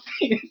you have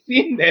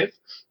seen this.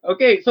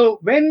 Okay, so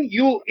when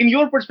in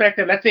your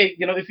perspective, let's say,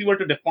 if you were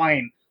to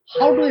define,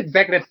 how do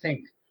executives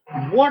think?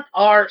 What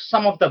are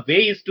some of the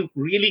ways to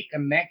really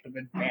connect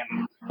with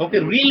them? Okay,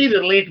 really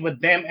relate with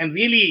them and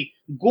really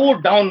go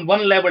down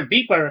one level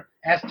deeper,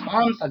 as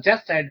Tom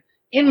suggested,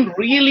 in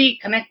really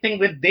connecting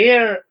with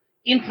their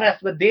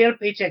interests, with their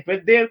paycheck,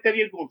 with their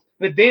career goals,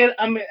 with their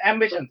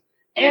ambitions.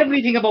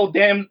 Everything about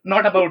them,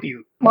 not about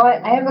you. Well,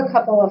 I have a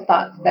couple of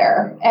thoughts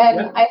there.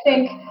 And I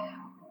think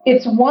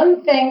it's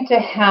one thing to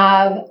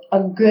have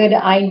a good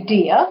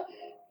idea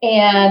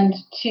and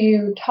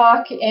to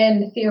talk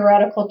in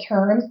theoretical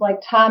terms, like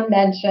Tom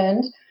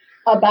mentioned,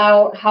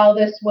 about how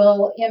this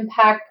will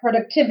impact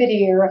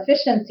productivity or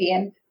efficiency.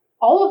 And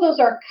all of those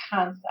are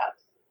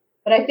concepts.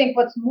 But I think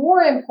what's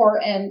more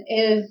important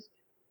is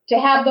to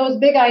have those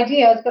big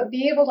ideas, but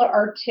be able to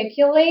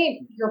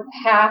articulate your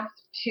path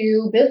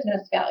to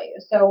business value.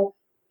 So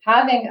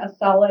having a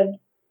solid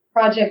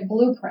project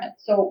blueprint.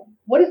 So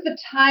what is the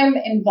time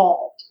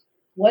involved?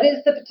 What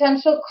is the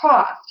potential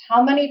cost?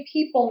 How many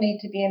people need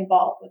to be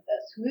involved with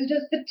this? Who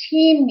does the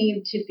team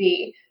need to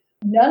be?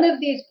 None of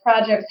these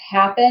projects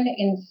happen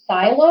in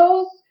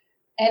silos.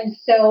 And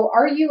so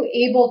are you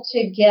able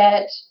to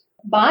get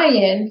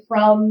buy-in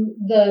from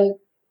the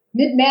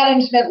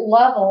mid-management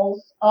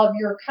levels of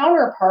your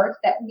counterparts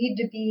that need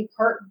to be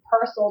part and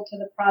parcel to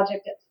the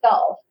project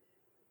itself.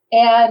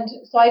 And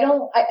so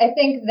I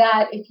think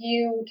that if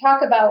you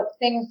talk about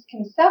things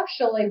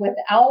conceptually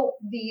without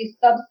the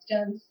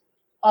substance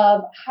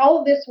of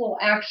how this will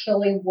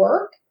actually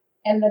work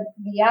and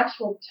the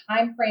actual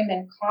time frame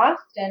and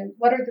cost and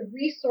what are the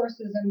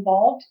resources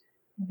involved,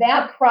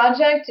 that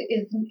project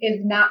is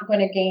not going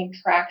to gain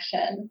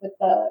traction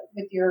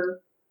with your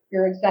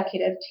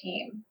executive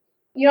team.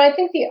 I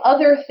think the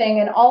other thing,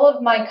 and all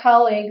of my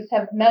colleagues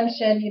have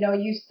mentioned,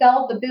 you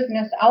sell the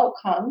business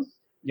outcomes.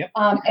 Yep.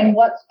 And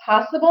what's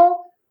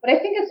possible. But I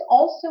think it's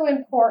also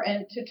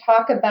important to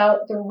talk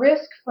about the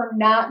risk for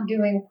not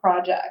doing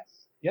projects.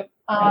 Yep.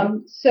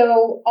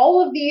 So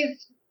all of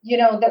these,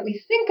 that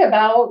we think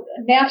about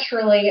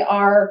naturally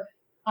are,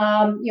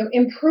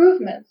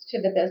 improvements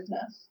to the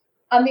business.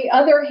 On the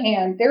other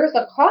hand, there's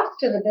a cost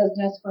to the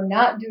business for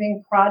not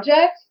doing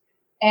projects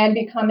and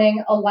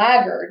becoming a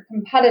laggard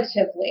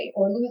competitively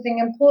or losing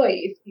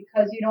employees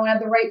because you don't have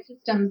the right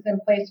systems in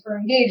place for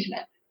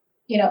engagement.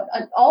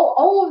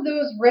 All of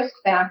those risk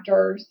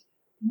factors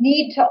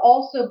need to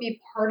also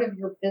be part of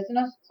your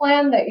business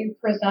plan that you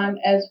present,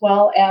 as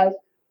well as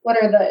what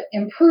are the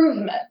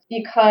improvements,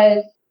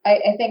 because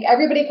I think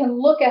everybody can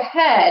look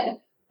ahead,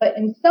 but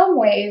in some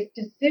ways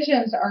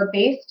decisions are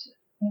based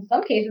in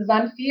some cases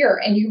on fear,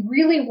 and you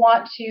really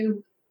want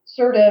to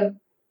sort of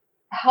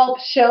help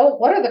show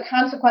what are the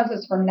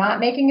consequences for not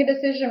making a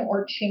decision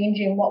or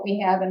changing what we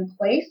have in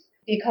place,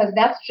 because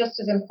that's just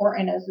as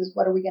important as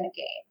what are we going to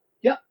gain.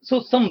 Yeah, so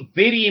some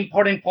very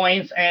important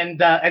points.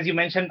 And as you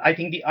mentioned, I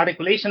think the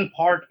articulation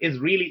part is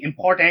really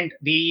important.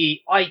 The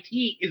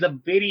IT is a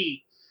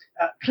very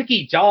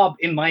tricky job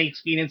in my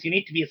experience. You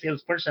need to be a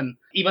salesperson,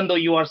 even though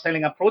you are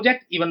selling a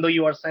project, even though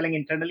you are selling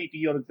internally to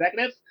your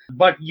executives,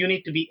 but you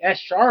need to be as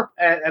sharp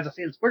as a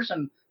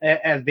salesperson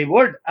as they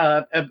would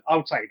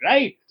outside,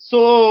 right?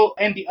 So,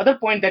 and the other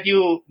point that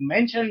you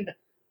mentioned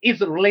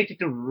is related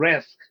to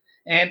risk.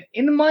 And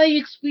in my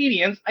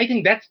experience, I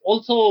think that's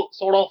also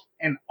sort of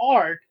an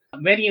art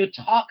when you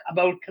talk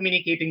about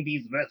communicating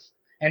these risks.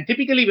 And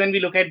typically when we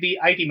look at the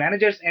IT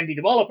managers and the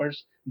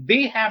developers,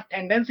 they have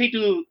tendency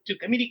to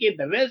communicate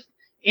the risk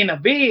in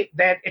a way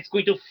that it's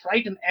going to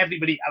frighten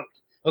everybody out.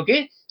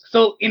 Okay.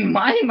 So in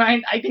my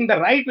mind, I think the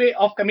right way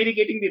of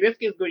communicating the risk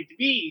is going to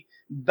be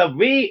the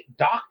way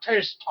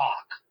doctors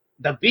talk,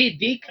 the way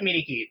they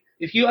communicate.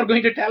 If you are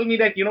going to tell me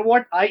that,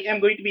 I am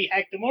going to be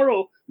hacked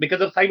tomorrow because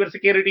of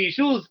cybersecurity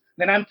issues,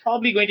 then I'm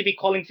probably going to be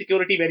calling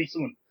security very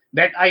soon.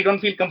 That I don't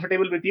feel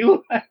comfortable with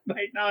you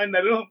right now in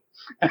the room.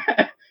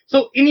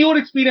 So in your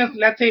experience,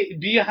 let's say,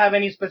 do you have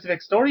any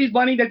specific stories,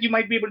 Bonnie, that you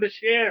might be able to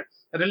share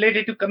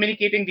related to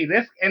communicating the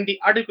risk and the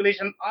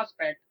articulation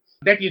aspect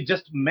that you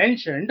just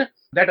mentioned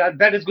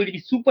that is going to be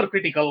super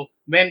critical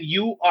when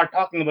you are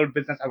talking about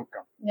business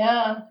outcome?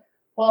 Yeah.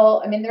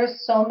 Well,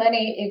 there's so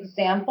many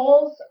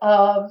examples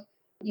of,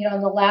 in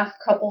the last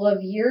couple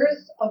of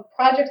years of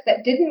projects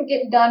that didn't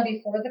get done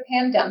before the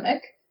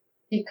pandemic,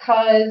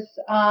 because,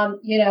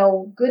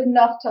 good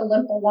enough to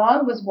limp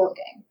along was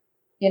working.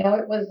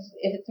 It was,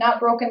 if it's not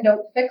broken,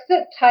 don't fix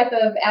it type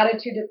of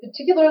attitude,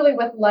 particularly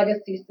with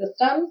legacy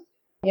systems,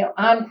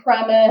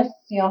 on-premise,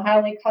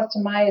 highly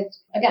customized,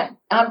 again,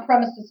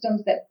 on-premise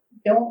systems that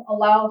don't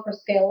allow for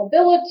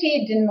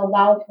scalability, didn't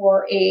allow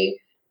for a,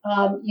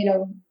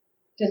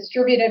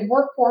 distributed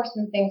workforce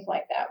and things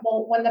like that.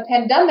 Well, when the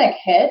pandemic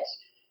hit,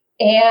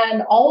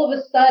 and all of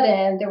a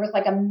sudden, there was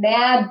like a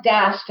mad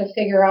dash to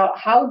figure out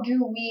how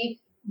do we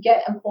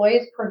get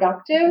employees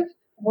productive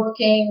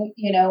working,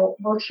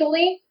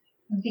 virtually.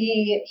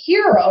 The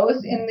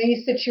heroes in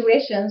these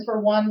situations were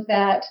ones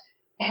that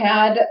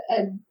had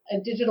a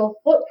digital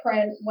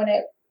footprint when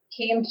it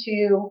came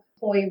to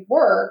employee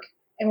work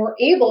and were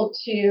able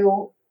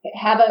to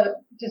have a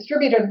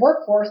distributed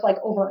workforce like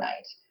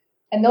overnight.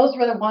 And those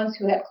were the ones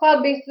who had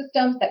cloud-based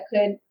systems that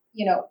could,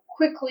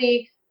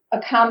 quickly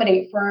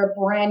accommodate for a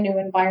brand new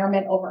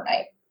environment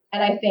overnight.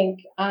 And I think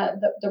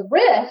the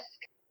risk,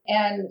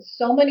 and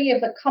so many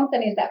of the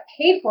companies that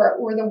paid for it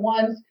were the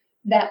ones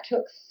that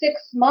took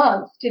 6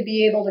 months to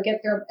be able to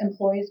get their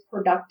employees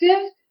productive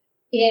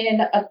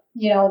in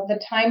the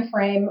time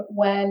frame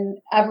when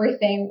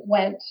everything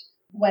went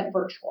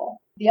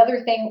virtual. The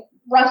other thing,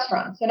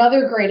 restaurants,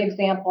 another great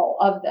example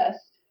of this.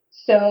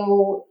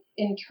 So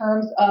in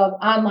terms of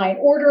online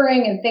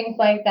ordering and things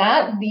like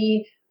that,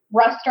 the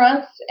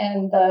restaurants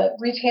and the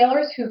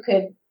retailers who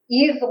could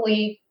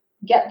easily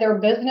get their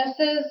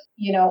businesses,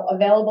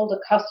 available to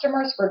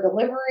customers for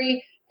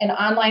delivery and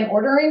online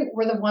ordering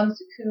were the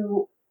ones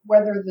who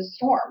weathered the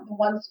storm. The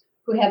ones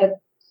who had a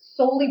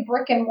solely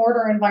brick and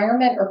mortar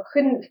environment or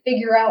couldn't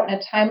figure out in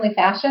a timely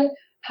fashion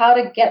how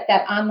to get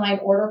that online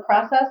order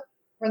process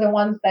were the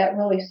ones that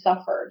really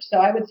suffered. So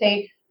I would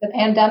say the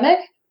pandemic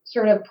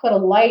sort of put a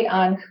light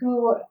on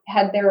who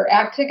had their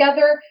act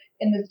together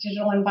in this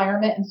digital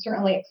environment and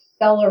certainly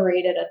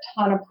accelerated a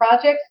ton of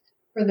projects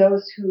for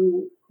those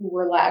who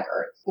were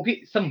laggards.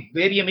 Okay, some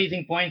very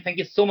amazing points. Thank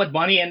you so much,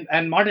 Bonnie.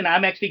 And Martin,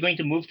 I'm actually going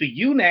to move to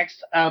you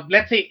next.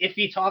 Let's say if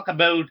we talk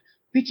about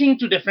pitching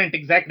to different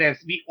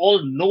executives, we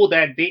all know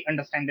that they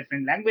understand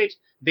different language,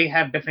 they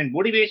have different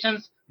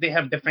motivations, they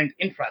have different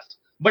interests.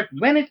 But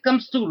when it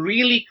comes to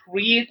really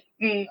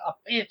creating a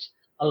pitch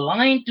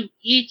aligned to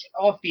each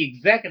of the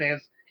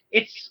executives,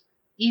 it's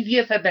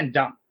easier said than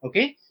done.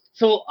 Okay.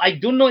 So I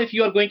don't know if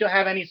you are going to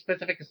have any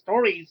specific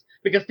stories,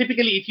 because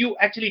typically if you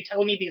actually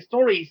tell me these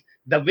stories,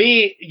 the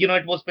way,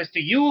 it was pitched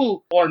to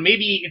you, or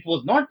maybe it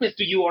was not pitched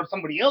to you or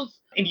somebody else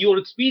in your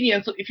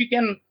experience. So if you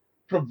can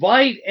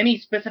provide any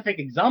specific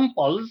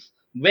examples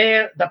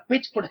where the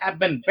pitch could have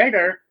been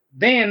better,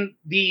 then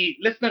the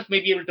listeners may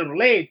be able to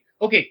relate.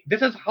 Okay,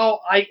 this is how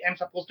I am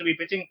supposed to be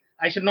pitching.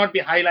 I should not be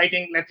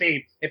highlighting, let's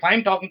say, if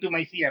I'm talking to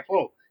my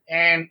CFO,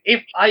 and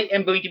if I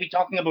am going to be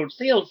talking about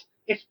sales,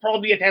 it's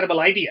probably a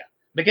terrible idea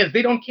because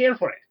they don't care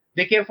for it.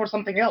 They care for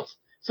something else.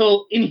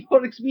 So in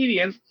your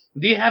experience,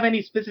 do you have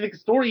any specific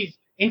stories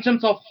in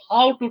terms of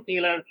how to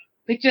tailor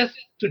pitches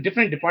to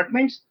different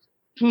departments,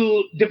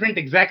 to different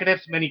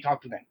executives when you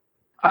talk to them?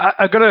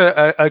 I got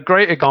a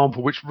great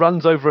example which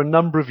runs over a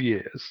number of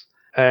years,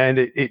 and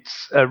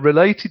it's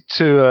related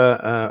to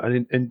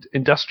an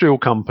industrial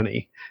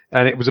company,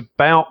 and it was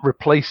about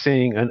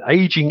replacing an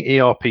aging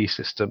ERP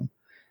system.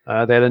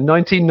 They had a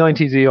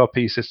 1990s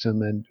ERP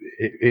system, and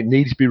it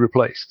needed to be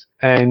replaced.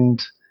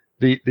 And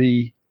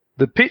the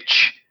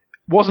pitch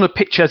wasn't a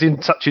pitch as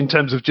in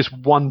terms of just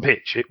one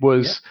pitch. It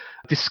was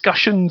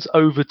discussions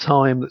over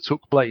time that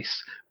took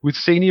place with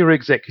senior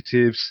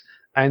executives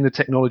and the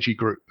technology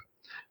group.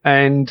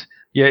 And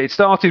it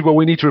started, well,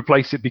 we need to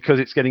replace it because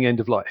it's getting end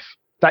of life.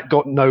 That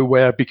got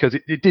nowhere because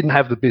it didn't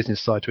have the business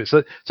side to it.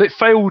 So it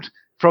failed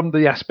from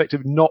the aspect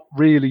of not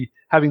really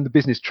having the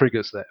business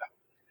triggers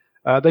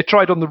there. They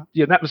tried on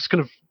that was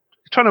kind of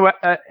trying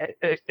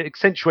to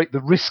accentuate the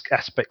risk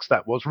aspects.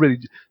 That was really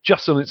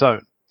just on its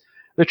own.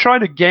 They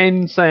tried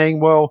again saying,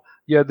 well,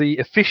 the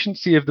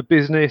efficiency of the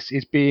business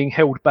is being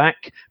held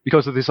back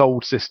because of this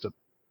old system.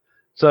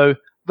 So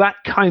that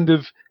kind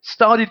of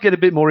started to get a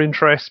bit more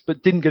interest,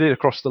 but didn't get it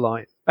across the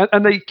line.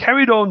 And they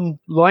carried on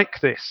like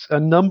this a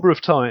number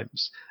of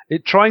times,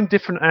 trying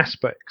different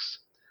aspects.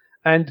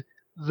 And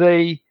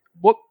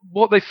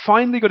what they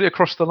finally got it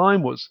across the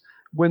line was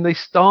when they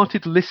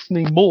started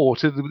listening more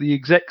to the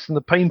execs and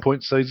the pain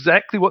points. So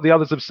exactly what the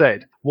others have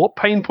said. What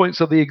pain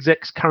points are the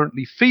execs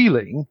currently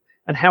feeling,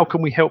 and how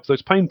can we help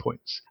those pain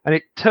points? And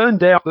it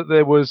turned out that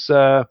there was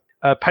a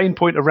pain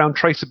point around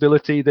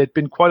traceability. There'd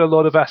been quite a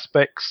lot of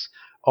aspects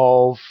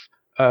of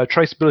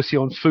traceability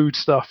on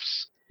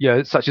foodstuffs,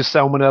 such as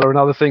salmonella and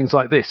other things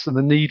like this, and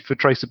the need for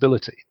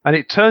traceability. And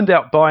it turned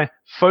out by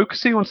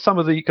focusing on some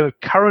of the kind of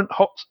current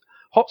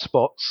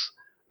hotspots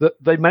that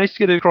they managed to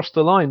get it across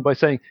the line by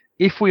saying,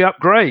 if we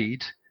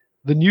upgrade,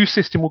 the new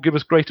system will give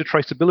us greater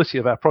traceability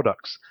of our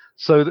products.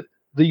 So that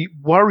the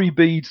worry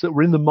beads that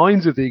were in the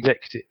minds of the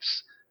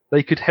executives,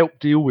 they could help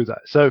deal with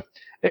that. So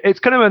it's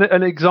kind of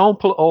an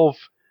example of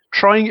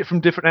trying it from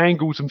different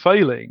angles and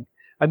failing,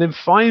 and then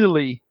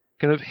finally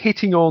kind of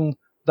hitting on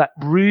that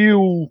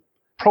real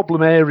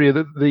problem area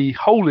that the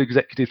whole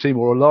executive team,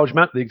 or a large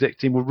amount of the executive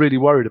team, were really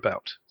worried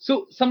about.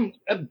 So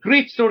a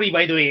great story,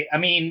 by the way. I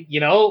mean,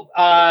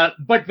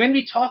 but when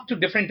we talk to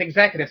different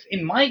executives,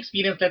 in my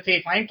experience, let's say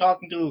if I'm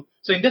talking to,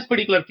 so in this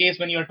particular case,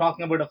 when you're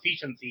talking about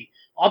efficiency,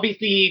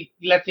 obviously,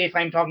 let's say if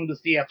I'm talking to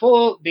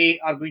CFO, they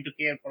are going to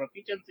care for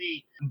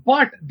efficiency,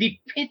 but the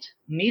pitch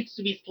needs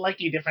to be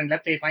slightly different.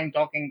 Let's say if I'm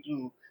talking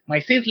to my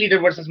sales leader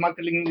versus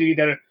marketing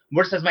leader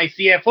versus my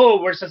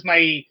CFO versus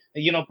my,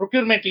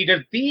 procurement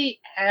leader, they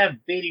have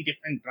very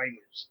different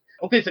drivers.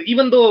 Okay, so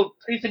even though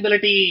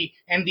traceability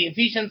and the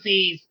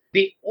efficiencies,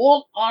 they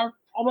all are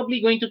probably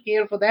going to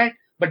care for that,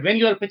 but when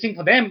you are pitching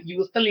for them,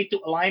 you still need to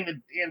align with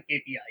their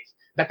KPIs,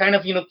 the kind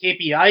of,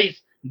 KPIs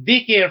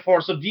they care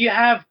for. So do you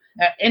have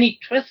any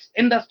twists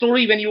in the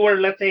story when you were,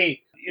 let's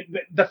say,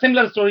 the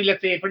similar story,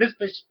 let's say, if it is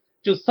pitched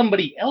to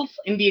somebody else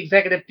in the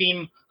executive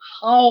team,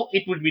 how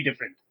it would be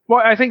different?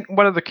 Well, I think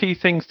one of the key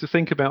things to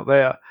think about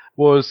there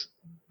was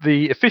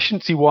the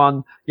efficiency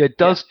one.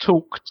 Does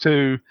talk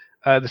to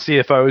the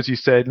CFO, as you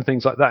said, and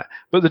things like that.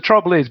 But the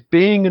trouble is,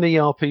 being an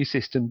ERP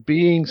system,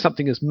 being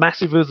something as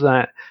massive as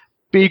that,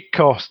 big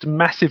cost,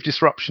 massive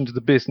disruption to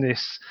the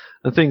business,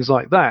 and things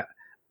like that,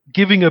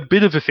 giving a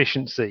bit of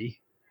efficiency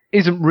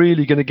isn't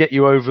really going to get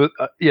you over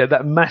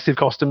that massive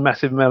cost and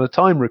massive amount of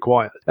time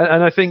required.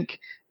 And I think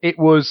it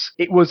was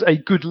a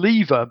good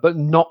lever, but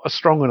not a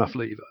strong enough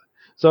lever.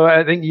 So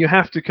I think you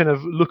have to kind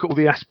of look at all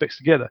the aspects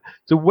together.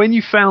 So when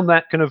you found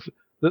that kind of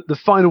the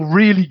final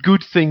really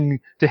good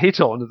thing to hit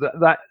on,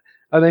 that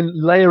and then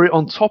layer it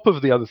on top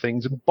of the other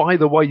things, and by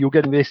the way, you're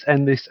getting this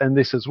and this and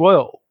this as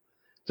well.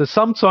 So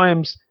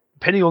sometimes,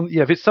 depending on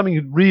if it's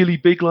something really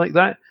big like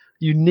that,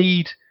 you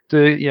need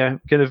to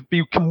kind of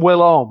become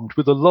well armed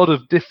with a lot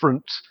of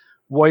different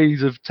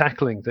ways of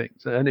tackling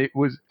things. And it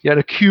was an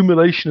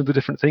accumulation of the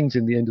different things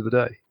in the end of the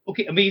day.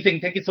 Okay,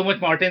 amazing. Thank you so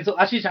much, Martin. So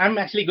Ashish, I'm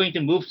actually going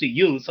to move to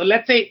you. So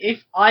let's say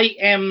if I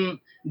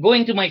am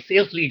going to my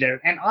sales leader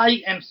and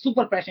I am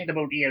super passionate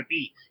about ERP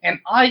and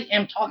I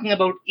am talking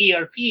about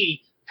ERP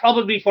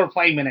probably for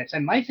 5 minutes,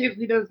 and my sales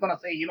leader is going to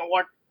say, you know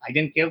what, I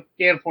didn't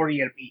care for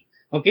ERP.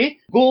 Okay,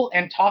 go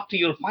and talk to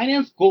your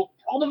finance, go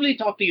probably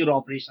talk to your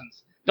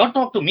operations. Don't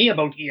talk to me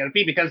about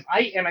ERP because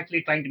I am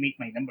actually trying to meet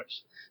my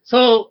numbers.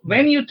 So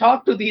when you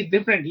talk to these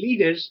different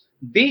leaders,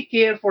 they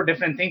care for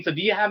different things. So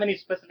do you have any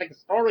specific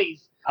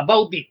stories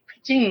about the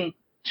pitching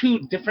to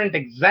different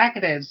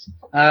executives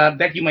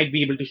that you might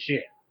be able to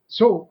share?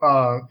 So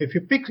if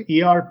you pick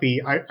ERP,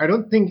 I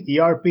don't think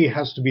ERP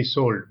has to be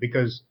sold,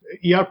 because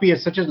ERP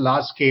is such a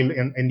large scale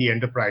in the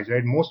enterprise,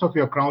 right? Most of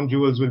your crown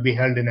jewels will be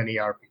held in an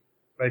ERP,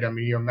 right? I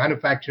mean, your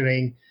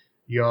manufacturing,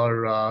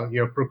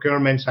 your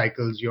procurement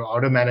cycles, your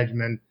order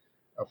management,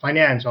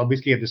 finance,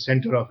 obviously at the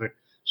center of it.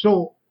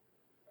 So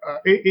I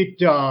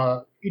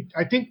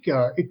think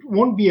it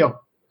won't be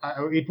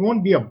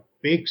a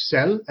big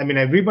sell. I mean,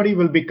 everybody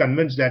will be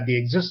convinced that the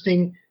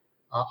existing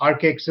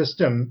archaic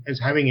system is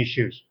having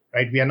issues,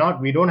 right?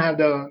 We don't have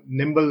the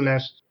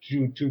nimbleness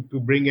to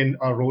bring in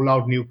or roll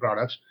out new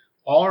products,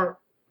 or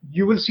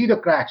you will see the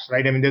cracks,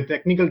 right? I mean, the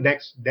technical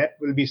debt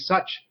will be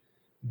such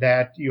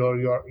that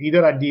you're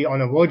either on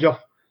the verge of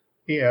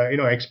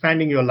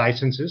expanding your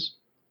licenses,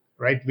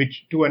 right,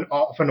 which to an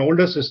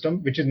older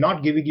system which is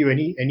not giving you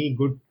any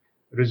good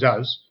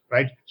results,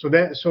 right? So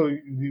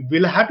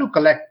we'll have to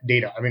collect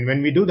data. I mean,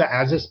 when we do the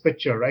as-is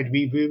picture, right,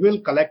 we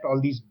will collect all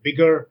these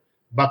bigger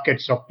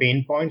buckets of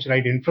pain points,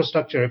 right?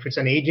 Infrastructure, if it's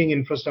an aging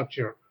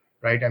infrastructure,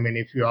 right? I mean,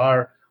 if you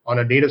are on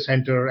a data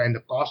center and the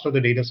cost of the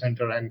data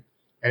center and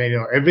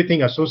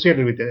everything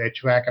associated with the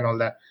HVAC and all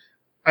that.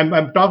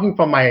 I'm talking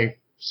from my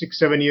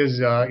 6-7 years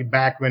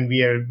back when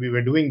we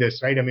were doing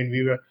this, right? I mean,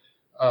 we were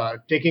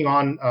taking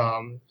on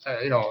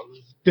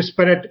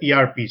disparate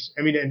ERPs.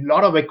 I mean, a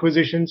lot of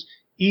acquisitions.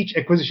 Each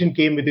acquisition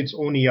came with its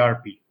own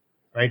ERP,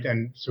 right?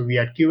 And so we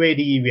had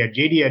QAD, we had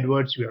JD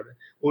Edwards, we had an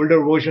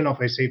older version of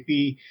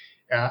SAP,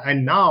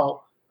 and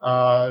now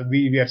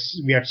we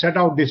had set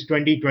out this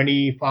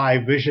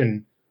 2025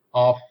 vision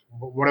of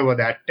whatever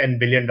that $10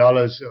 billion.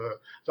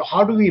 So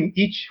how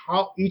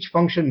each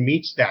function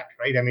meets that,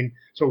 right? I mean,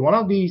 so one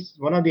of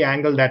the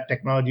angle that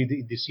technology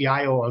the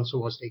CIO also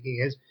was taking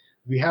is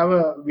we have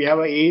a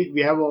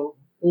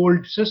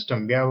old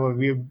system.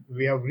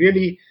 We have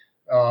really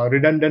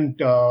redundant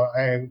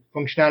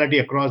functionality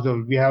across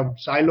we have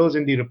silos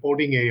in the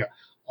reporting area.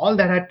 All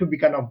that had to be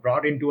kind of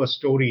brought into a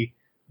story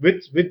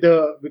with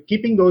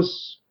keeping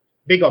those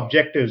big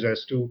objectives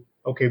as to,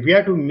 okay, we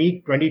have to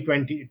meet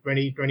 2030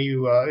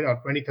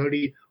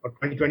 or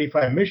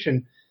 2025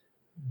 mission.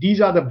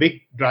 These are the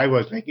big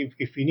drivers. Like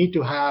if we need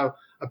to have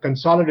a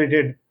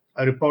consolidated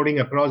reporting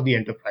across the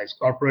enterprise,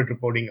 corporate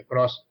reporting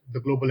across the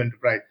global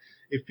enterprise,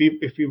 if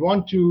we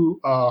want to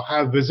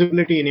have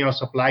visibility in your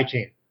supply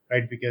chain,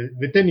 right? Because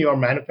within your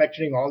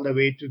manufacturing all the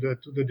way to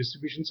the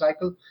distribution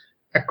cycle,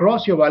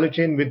 across your value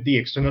chain with the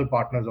external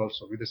partners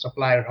also, with the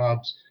supplier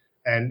hubs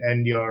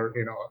and your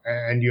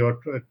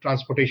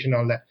transportation,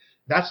 all that.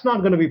 That's not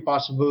going to be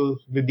possible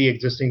with the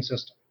existing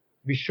system.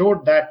 We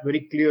showed that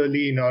very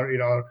clearly in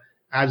our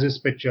as-is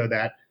picture,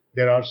 that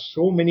there are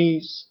so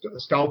many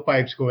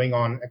stovepipes going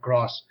on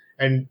across,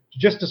 and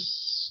just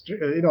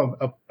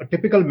a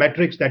typical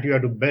metrics that you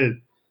have to build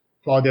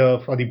for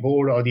the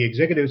board or the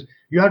executives,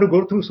 you have to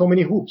go through so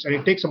many hoops, and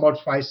it takes about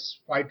 5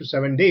 to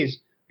 7 days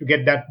to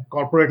get that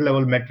corporate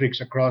level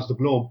metrics across the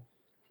globe.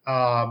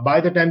 By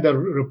the time the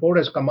report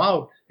has come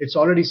out, it's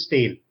already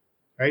stale,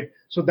 right?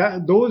 So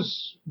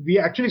we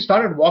actually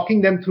started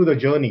walking them through the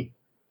journey,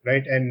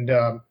 right, and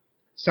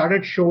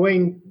started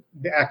showing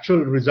the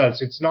actual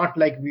results. It's not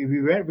like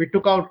we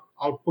took out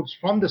outputs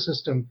from the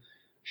system,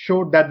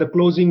 showed that the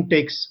closing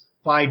takes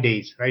 5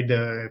 days, right?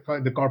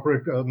 The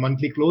corporate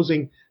monthly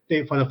closing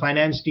for the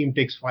finance team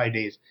takes 5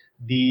 days.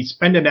 The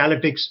spend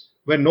analytics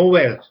were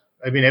nowhere.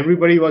 I mean,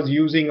 everybody was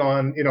using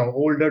on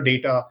older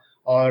data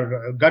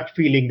or gut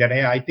feeling that,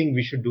 hey, I think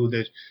we should do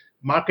this.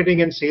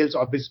 Marketing and sales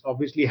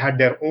obviously had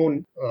their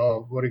own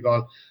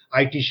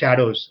IT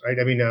shadows, right?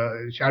 I mean,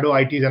 shadow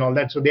ITs and all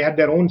that. So they had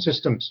their own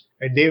systems,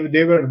 right?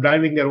 They were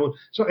driving their own.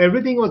 So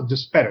everything was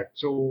disparate.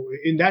 So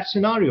in that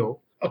scenario,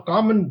 a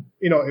common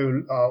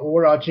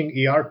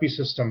overarching ERP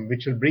system,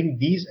 which will bring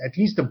these, at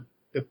least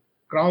the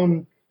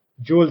crown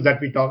jewels that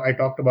I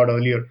talked about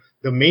earlier,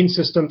 the main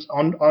systems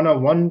on a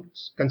one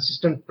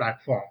consistent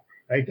platform,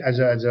 right, as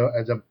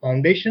a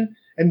foundation,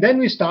 and then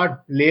we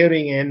start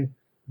layering in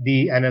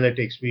the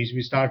analytics.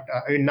 We start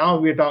now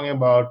we're talking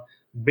about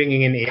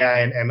bringing in AI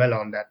and ML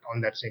on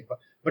that same,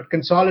 but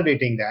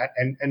consolidating that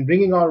and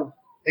bringing our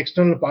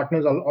external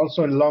partners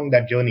also along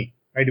that journey,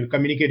 right? We're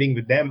communicating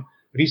with them,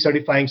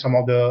 recertifying some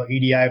of the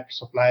EDI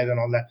suppliers and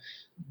all that.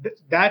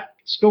 That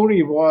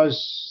story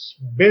was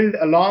built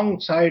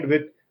alongside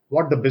with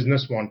what the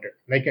business wanted.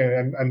 Like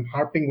I'm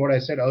harping what I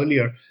said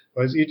earlier,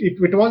 was it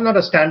was not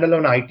a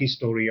standalone IT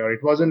story, or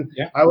it wasn't.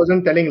 Yeah. I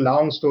wasn't telling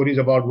long stories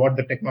about what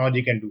the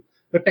technology can do.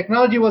 The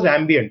technology was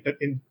ambient.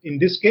 In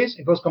this case,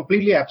 it was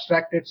completely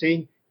abstracted,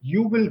 saying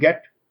you will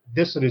get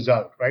this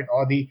result, right?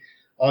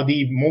 or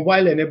the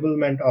mobile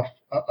enablement of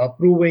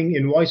approving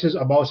invoices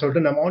above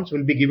certain amounts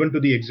will be given to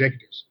the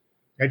executives,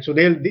 right? So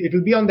it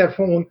will be on their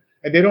phone,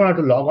 and they don't have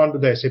to log on to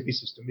the SAP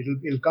system.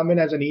 It'll come in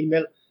as an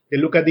email. They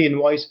look at the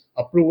invoice,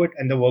 approve it,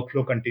 and the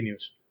workflow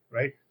continues,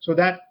 right? So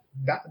that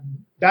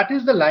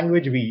is the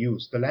language we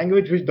use, the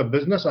language which the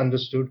business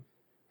understood,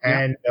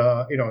 and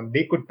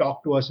they could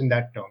talk to us in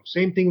that term.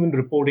 Same thing in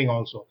reporting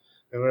also.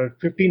 There were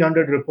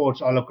 1,500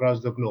 reports all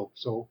across the globe.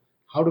 So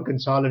how to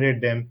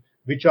consolidate them,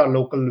 which are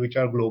local, which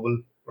are global,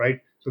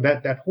 right? So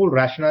that whole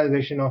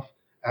rationalization of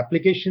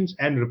applications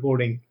and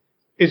reporting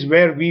is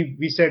where we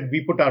said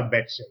we put our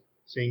bets in,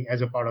 saying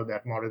as a part of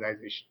that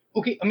modernization.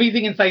 Okay,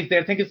 amazing insights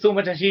there. Thank you so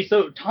much, Ashish.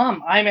 So,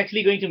 Tom, I'm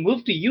actually going to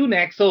move to you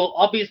next. So,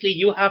 obviously,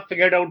 you have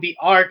figured out the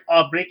art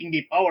of breaking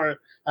the power,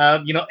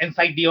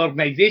 inside the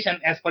organization,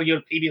 as per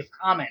your previous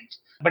comment.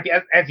 But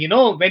as you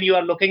know, when you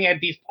are looking at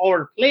these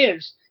power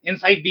players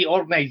inside the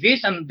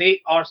organization,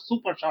 they are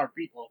super sharp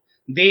people.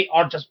 They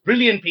are just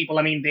brilliant people.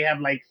 I mean, they have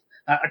like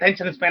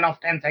attention span of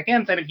 10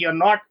 seconds. And if you're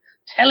not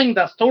telling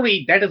the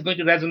story that is going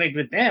to resonate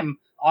with them,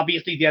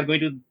 obviously they are going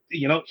to,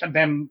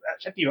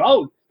 shut you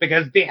out,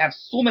 because they have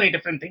so many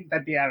different things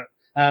that they are,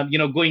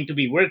 going to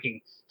be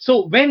working.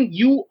 So when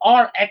you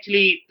are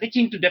actually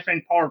pitching to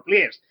different power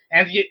players,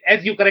 as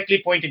you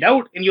correctly pointed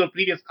out in your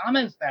previous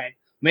comments, that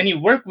when you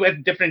work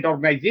with different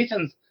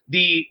organizations,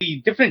 the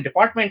different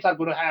departments are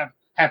going to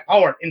have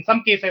power. In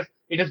some cases,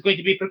 it is going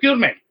to be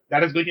procurement.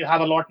 That is going to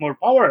have a lot more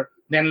power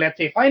than, let's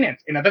say,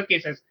 finance. In other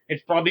cases,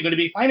 it's probably going to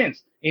be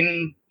finance.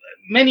 In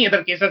many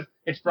other cases,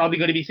 it's probably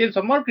going to be sales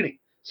or marketing.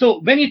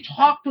 So when you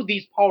talk to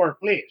these power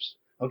players,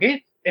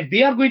 okay, if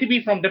they are going to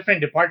be from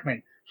different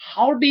departments,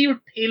 how do you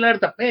tailor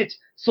the pitch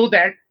so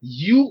that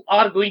you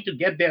are going to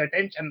get their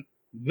attention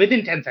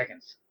within 10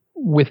 seconds?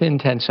 Within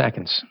 10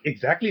 seconds.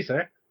 Exactly,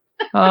 sir.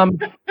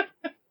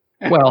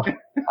 Well,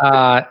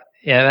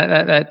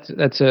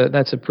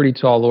 that's a pretty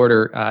tall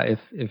order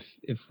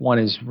if one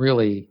is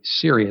really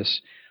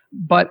serious.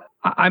 But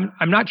I'm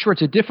not sure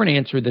it's a different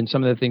answer than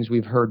some of the things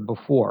we've heard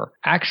before.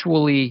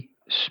 Actually,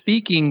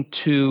 speaking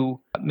to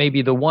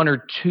maybe the one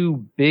or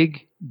two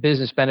big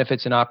business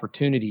benefits and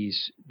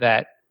opportunities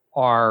that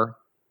are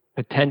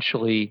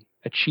potentially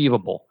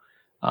achievable.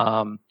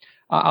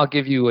 I'll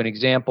give you an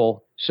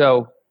example.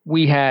 So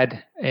we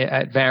had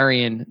at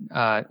Varian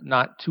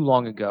not too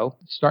long ago,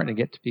 starting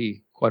to get to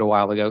be quite a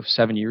while ago,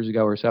 7 years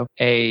ago or so,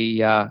 a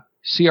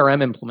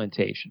CRM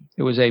implementation.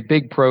 It was a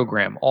big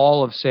program.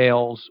 All of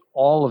sales,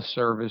 all of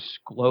service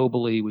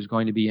globally was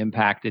going to be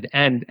impacted,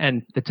 and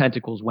the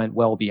tentacles went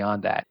well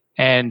beyond that.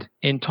 And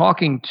in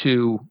talking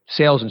to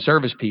sales and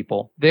service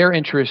people, their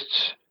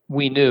interests,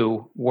 we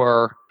knew,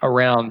 were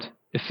around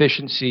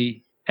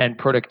efficiency and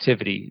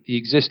productivity. The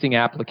existing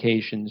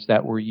applications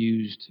that were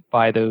used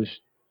by those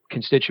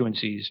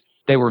constituencies,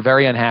 they were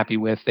very unhappy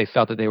with. They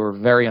felt that they were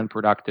very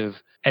unproductive.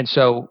 And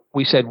so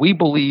we said, we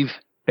believe,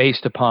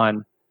 based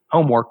upon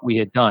homework we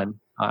had done,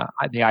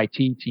 the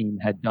IT team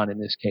had done in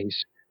this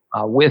case,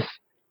 with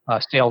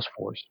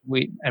Salesforce.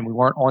 We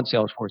weren't on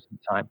Salesforce at the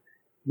time.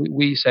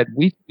 We said,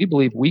 we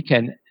believe we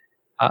can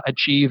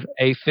achieve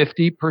a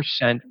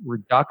 50%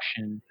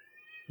 reduction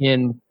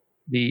in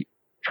the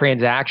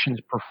transactions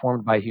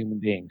performed by human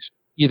beings,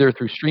 either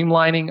through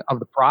streamlining of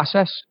the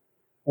process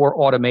or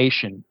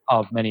automation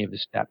of many of the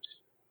steps.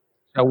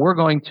 So we're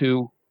going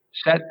to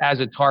set as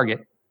a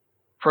target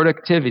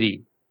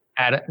productivity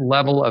at a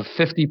level of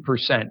 50%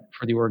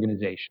 for the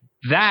organization.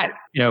 That,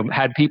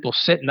 had people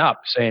sitting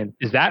up saying,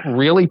 is that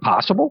really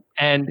possible?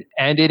 And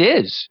it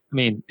is. I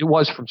mean, it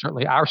was from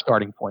certainly our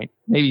starting point.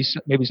 Maybe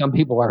some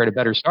people are at a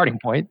better starting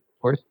point,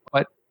 of course.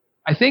 But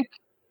I think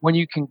when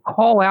you can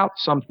call out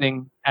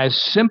something as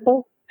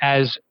simple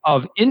as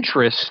of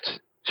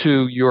interest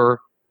to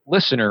your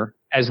listener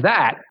as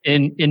that,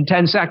 in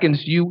 10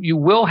 seconds, you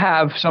will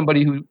have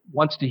somebody who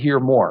wants to hear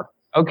more.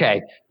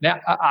 Okay, now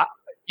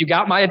you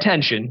got my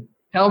attention.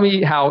 Tell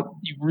me how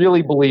you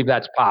really believe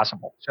that's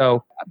possible.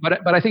 So,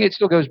 but I think it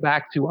still goes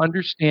back to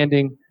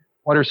understanding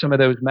what are some of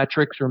those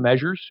metrics or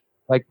measures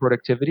like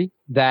productivity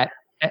that,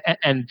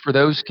 and for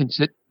those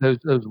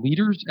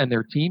leaders and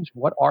their teams,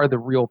 what are the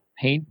real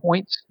pain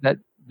points that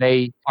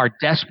they are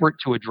desperate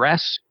to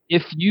address?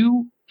 If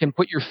you can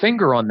put your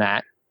finger on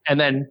that and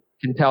then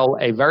can tell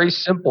a very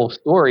simple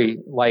story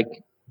like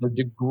the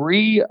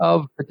degree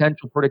of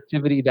potential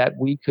productivity that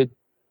we could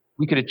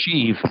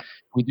achieve if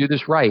we do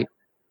this right,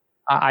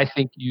 I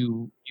think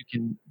you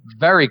can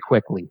very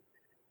quickly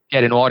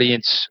get an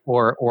audience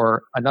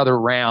or another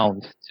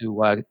round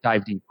to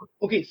dive deeper.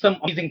 Okay, some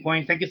amazing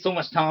points. Thank you so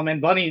much, Tom.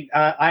 And Bonnie,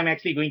 I'm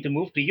actually going to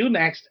move to you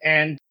next.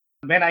 And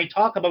when I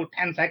talk about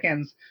 10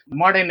 seconds,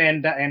 Martin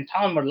and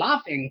Tom were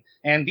laughing.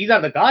 And these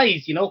are the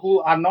guys,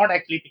 who are not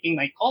actually picking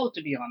my call,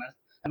 to be honest.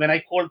 When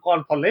I cold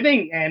call for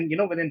living, and,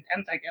 within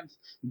 10 seconds,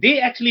 they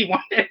actually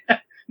wanted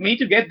me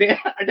to get their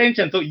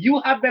attention. So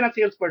you have been a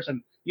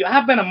salesperson, you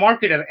have been a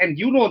marketer, and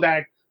you know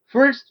that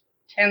first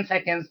 10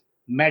 seconds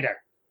matter.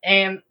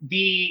 And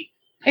the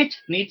pitch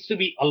needs to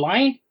be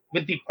aligned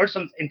with the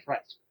person's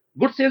interest.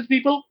 Good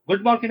salespeople,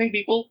 good marketing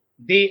people,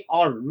 they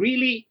are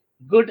really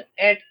good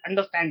at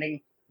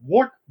understanding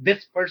what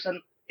this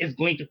person is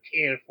going to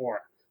care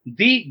for.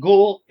 They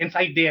go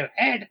inside their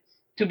head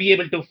to be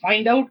able to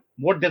find out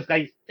what this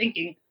guy is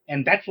thinking,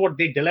 and that's what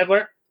they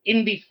deliver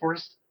in the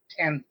first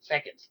 10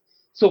 seconds.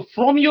 So,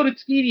 from your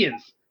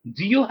experience,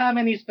 do you have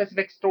any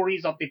specific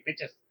stories of the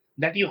pitches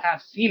that you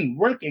have seen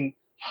working,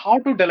 how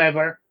to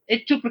deliver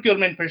it to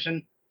procurement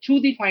person, to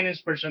the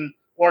finance person,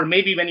 or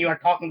maybe when you are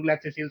talking to,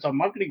 let's say, sales or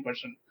marketing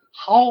person,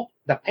 how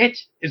the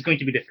pitch is going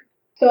to be different?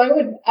 So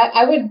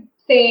I would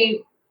say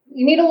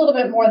you need a little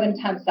bit more than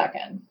 10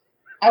 seconds.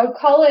 I would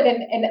call it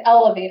an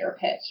elevator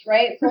pitch,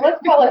 right? So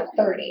let's call it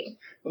 30.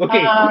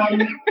 Okay.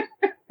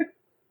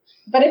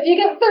 But if you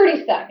get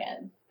 30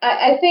 seconds,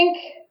 I think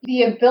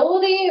the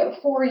ability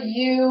for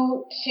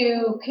you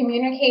to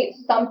communicate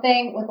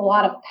something with a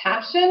lot of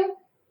passion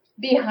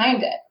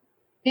behind it,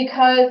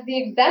 because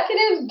the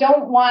executives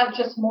don't want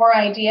just more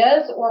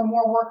ideas or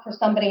more work for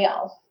somebody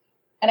else.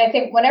 And I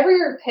think whenever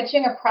you're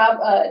pitching a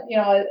project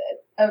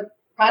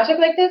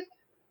like this,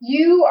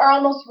 you are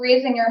almost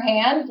raising your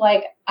hand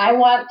like, I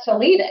want to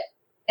lead it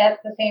at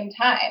the same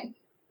time.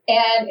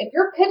 And if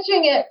you're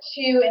pitching it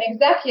to an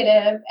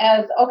executive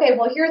as, okay,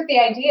 well, here's the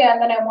idea,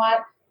 and then I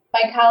want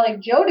my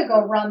colleague Joe to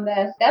go run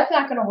this, that's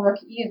not going to work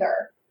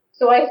either.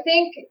 So I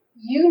think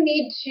you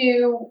need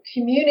to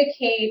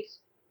communicate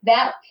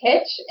that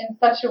pitch in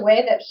such a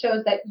way that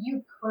shows that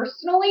you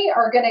personally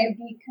are going to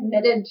be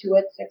committed to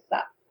its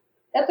success.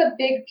 That's a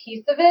big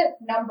piece of it,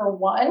 number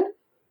one.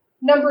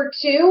 Number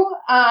two,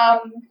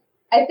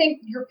 I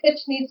think your pitch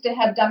needs to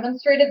have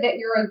demonstrated that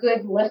you're a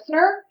good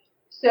listener.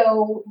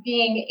 So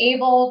being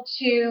able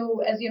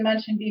to, as you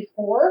mentioned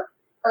before,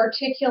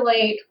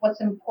 articulate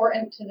what's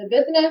important to the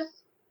business,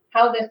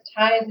 how this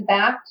ties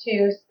back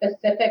to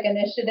specific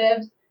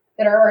initiatives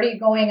that are already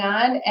going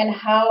on, and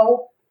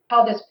how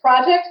this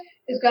project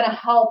is going to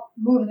help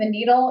move the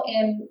needle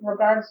in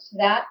regards to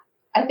that.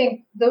 I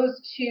think those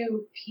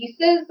two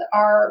pieces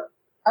are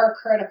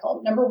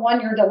critical. Number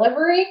one, your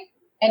delivery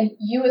and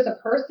you as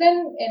a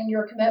person and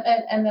your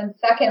commitment. And then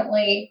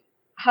secondly,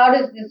 how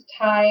does this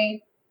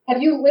tie?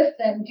 Have you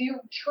listened? Do you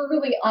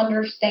truly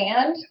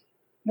understand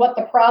what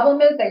the problem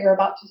is that you're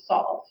about to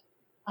solve?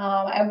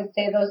 I would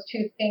say those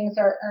two things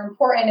are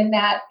important in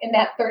that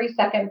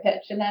 30-second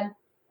pitch. And then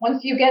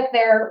once you get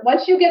their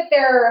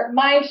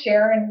mind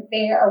share and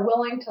they are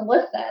willing to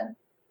listen,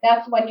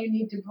 that's when you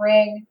need to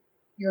bring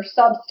your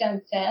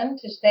substance in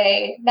to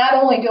say, not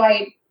only do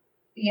I,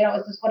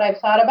 is this what I've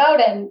thought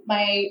about and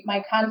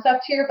my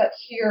concept here, but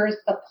here's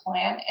the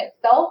plan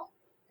itself.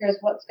 Here's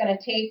what's going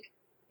to take,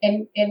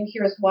 and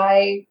here's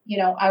why,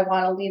 I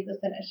want to lead this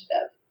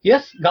initiative.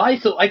 Yes,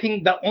 guys. So I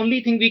think the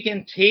only thing we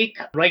can take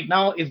right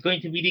now is going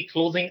to be the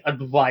closing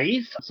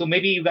advice. So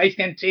maybe you guys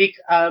can take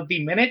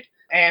the minute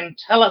and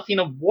tell us,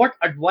 what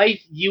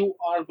advice you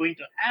are going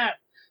to have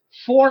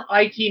for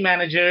IT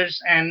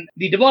managers and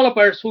the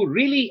developers who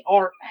really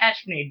are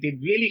passionate. They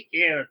really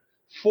care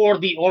for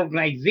the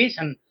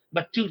organization.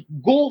 But to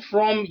go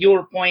from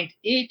your point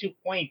A to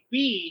point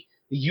B,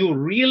 you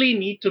really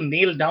need to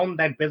nail down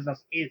that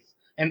business case.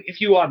 And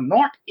if you are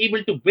not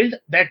able to build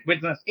that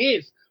business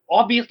case,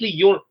 obviously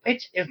your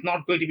pitch is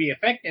not going to be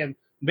effective,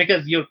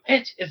 because your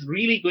pitch is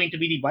really going to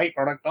be the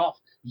byproduct of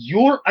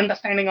your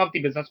understanding of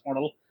the business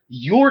model,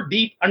 your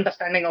deep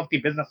understanding of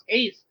the business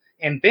case,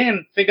 and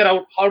then figure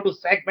out how to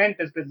segment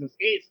this business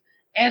case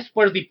as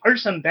per the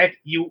person that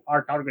you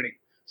are targeting.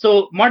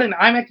 So, Martin,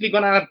 I'm actually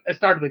going to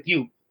start with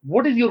you.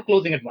 What is your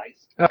closing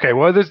advice? Okay,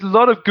 well, there's a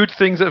lot of good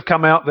things that have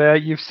come out there.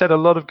 You've said a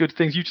lot of good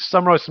things. You just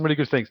summarized some really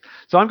good things.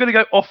 So I'm going to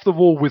go off the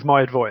wall with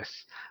my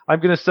advice.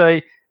 I'm going to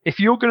say, if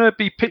you're going to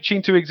be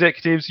pitching to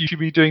executives, you should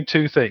be doing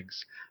two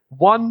things.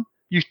 One,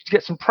 you should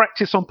get some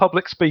practice on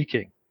public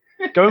speaking.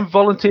 Go and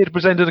volunteer to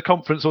present at a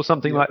conference or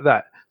something like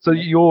that, so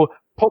you're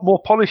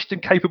more polished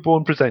and capable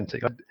in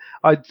presenting.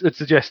 I'd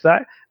suggest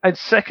that. And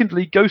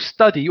secondly, go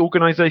study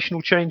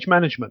organizational change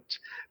management,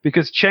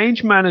 because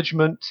change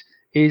management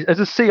is, as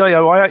a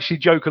CIO, I actually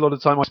joke a lot of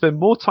the time, I spend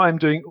more time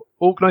doing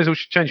organizational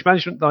change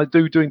management than I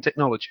do doing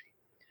technology.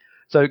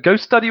 So go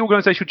study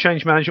organizational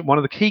change management. One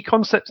of the key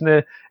concepts in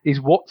there is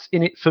what's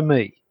in it for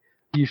me.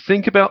 You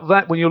think about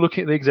that when you're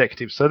looking at the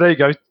executives. So there you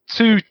go.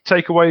 Two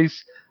takeaways,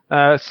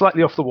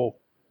 slightly off the wall.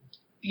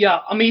 Yeah,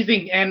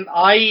 amazing. And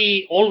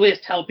I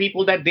always tell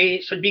people that they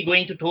should be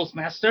going to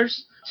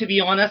Toastmasters, to be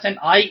honest. And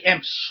I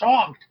am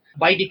shocked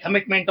by the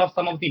commitment of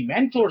some of the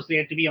mentors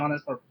there, to be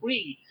honest, for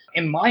free.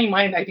 In my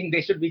mind, I think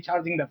they should be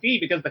charging the fee,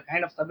 because the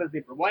kind of service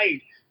they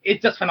provide,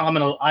 it's just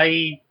phenomenal.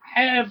 I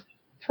have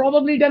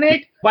probably done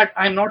it, but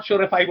I'm not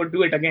sure if I would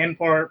do it again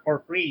for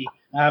free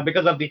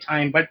because of the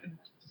time. But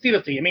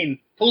seriously, I mean,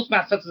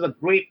 Toastmasters is a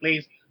great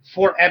place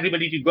for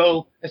everybody to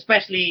go,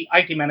 especially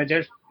IT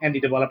managers and the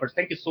developers.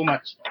 Thank you so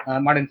much,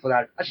 Martin, for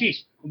that.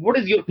 Ashish, what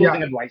is your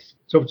closing advice?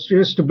 So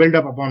just to build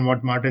up upon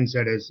what Martin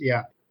said is,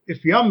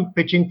 if you're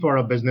pitching for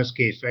a business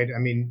case, right? I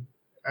mean,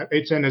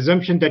 it's an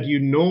assumption that you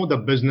know the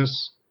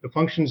business, the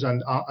functions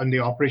and the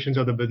operations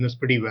of the business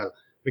pretty well,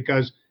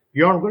 because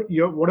your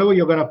whatever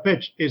you're going to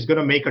pitch is going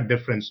to make a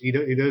difference.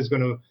 Either it's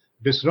going to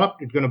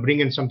disrupt. It's going to bring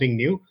in something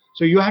new.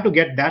 So you have to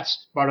get that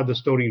part of the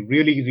story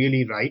really,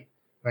 really right.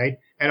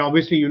 And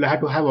obviously you'll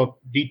have to have a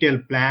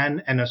detailed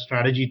plan and a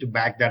strategy to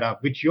back that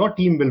up, which your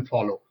team will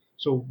follow.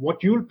 So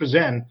what you'll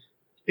present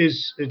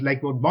is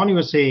like what Bonnie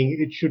was saying.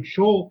 It should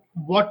show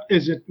what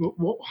is it,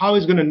 how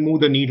is going to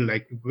move the needle,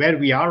 like where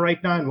we are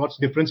right now and what's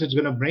difference it's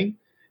going to bring.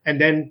 And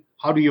then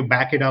how do you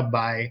back it up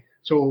by,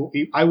 so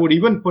I would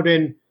even put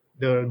in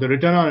the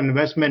return on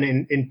investment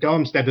in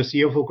terms that the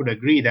CFO could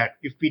agree that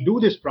if we do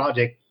this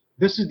project,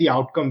 this is the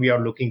outcome we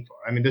are looking for.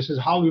 I mean, this is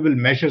how we will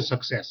measure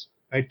success,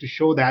 right? To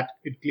show that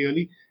it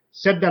clearly,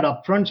 set that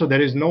up front so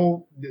there is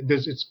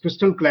it's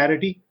crystal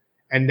clarity.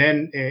 And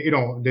then,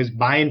 there's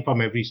buy-in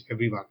from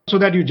everyone so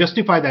that you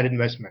justify that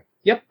investment.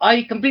 Yep,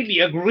 I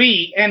completely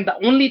agree. And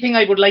the only thing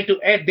I would like to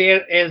add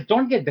there is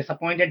don't get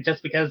disappointed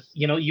just because,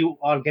 you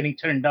are getting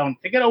turned down.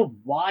 Figure out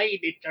why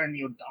they turned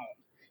you down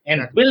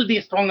and build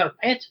the stronger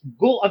pitch.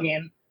 Go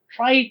again,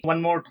 try it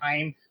one more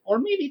time, or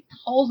maybe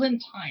 1,000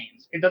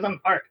 times. It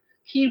doesn't hurt.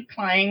 Keep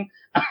trying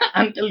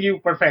until you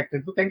perfect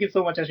it. So thank you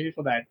so much, Ashish,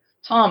 for that.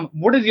 Tom,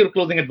 what is your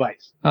closing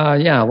advice?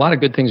 Yeah, a lot of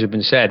good things have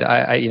been said.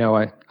 I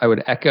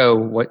would echo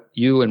what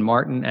you and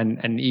Martin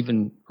and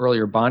even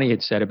earlier Bonnie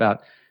had said about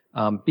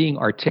being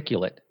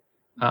articulate.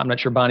 I'm not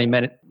sure Bonnie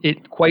meant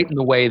it quite in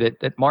the way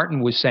that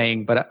Martin was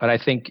saying, but I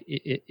think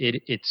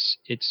it's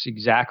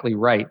exactly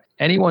right.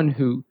 Anyone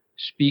who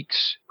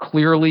speaks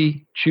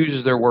clearly,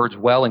 chooses their words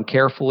well and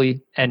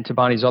carefully, and to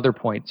Bonnie's other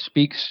point,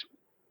 speaks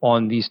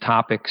on these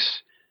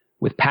topics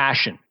with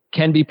passion,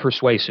 can be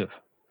persuasive,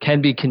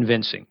 can be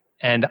convincing.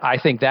 And I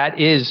think that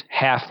is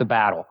half the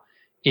battle.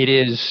 It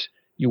is,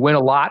 you win a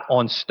lot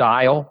on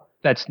style.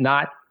 That's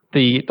not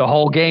the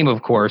whole game,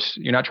 of course.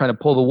 You're not trying to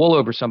pull the wool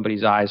over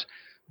somebody's eyes,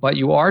 but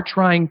you are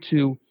trying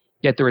to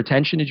get their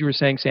attention, as you were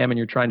saying, Sam, and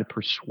you're trying to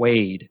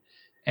persuade.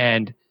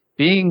 And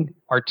being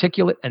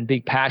articulate and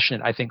being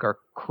passionate, I think, are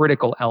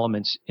critical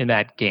elements in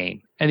that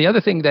game. And the other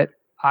thing that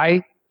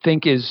I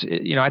think is,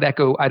 I'd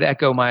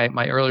echo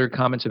my earlier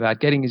comments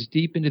about getting as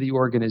deep into the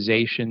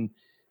organization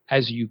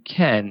as you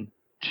can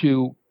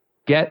to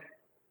get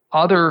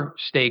other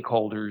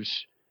stakeholders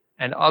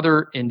and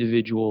other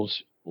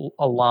individuals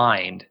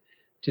aligned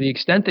to the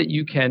extent that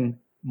you can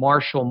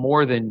marshal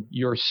more than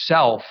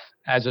yourself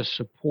as a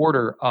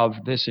supporter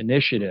of this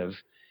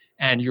initiative,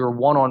 and you're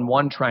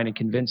one-on-one trying to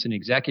convince an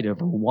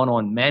executive or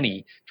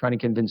one-on-many trying to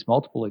convince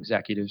multiple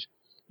executives.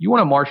 You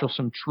want to marshal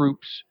some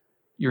troops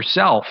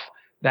yourself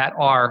that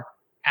are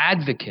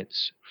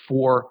advocates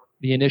for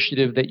the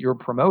initiative that you're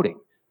promoting.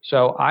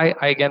 So I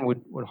again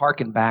would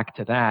hearken back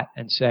to that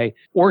and say,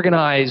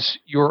 organize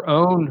your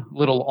own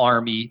little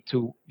army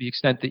to the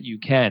extent that you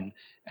can,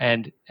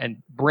 and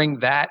bring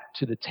that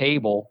to the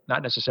table,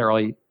 not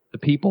necessarily the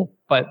people,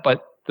 but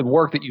the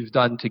work that you've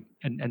done to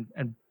and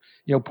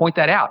point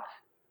that out.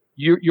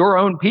 Your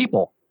own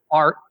people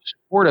are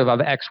supportive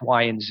of X,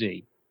 Y, and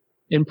Z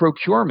in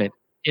procurement,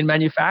 in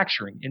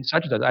manufacturing, in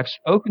such and such. I've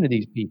spoken to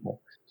these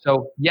people.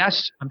 So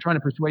yes, I'm trying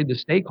to persuade the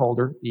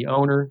stakeholder, the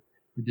owner,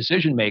 the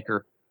decision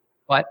maker,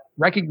 but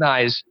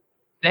recognize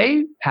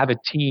they have a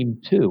team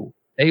too.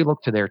 They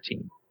look to their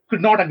team.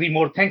 Could not agree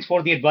more. Thanks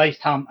for the advice,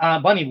 Tom.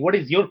 Bonnie, what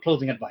is your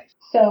closing advice?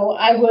 So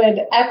I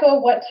would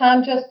echo what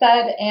Tom just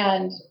said,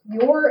 and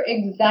your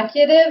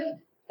executive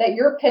that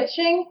you're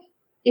pitching,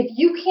 if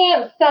you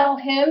can't sell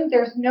him,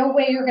 there's no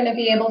way you're going to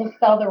be able to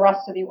sell the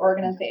rest of the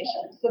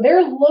organization. So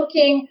they're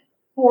looking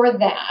for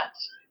that,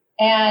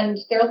 and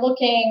they're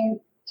looking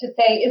to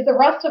say, is the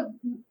rest of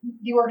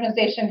the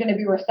organization going to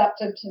be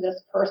receptive to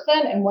this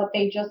person and what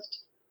they just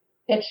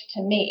pitched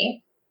to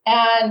me?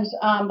 And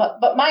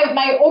but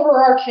my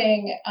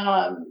overarching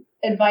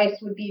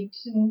advice would be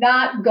to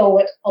not go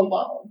it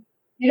alone.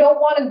 You don't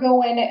want to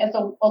go in as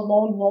a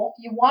lone wolf.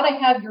 You want to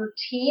have your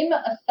team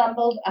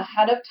assembled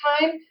ahead of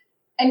time,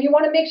 and you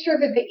want to make sure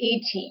that the A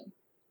team,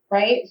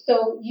 right?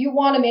 So you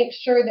want to make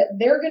sure that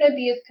they're going to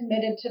be as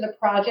committed to the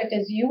project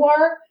as you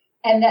are,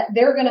 and that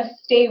they're going to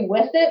stay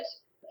with it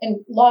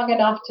and long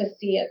enough to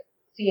see it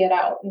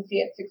out and see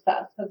its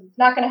success. Because it's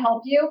not going to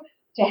help you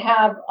to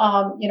have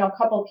a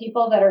couple of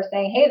people that are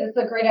saying, hey, this is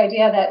a great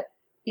idea, that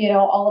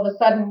all of a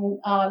sudden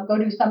go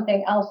do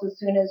something else as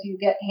soon as you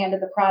get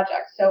handed the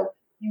project. So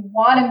you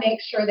want to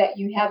make sure that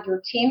you have your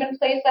team in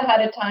place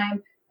ahead of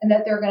time and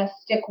that they're going to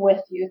stick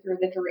with you through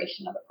the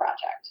duration of the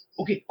project.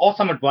 Okay,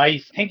 awesome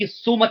advice. Thank you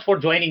so much for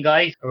joining,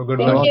 guys. Have a good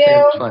Thank one. you. It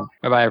was fun.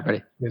 Bye-bye,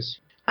 everybody. Yes.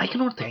 I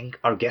cannot thank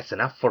our guests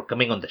enough for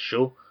coming on the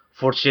show,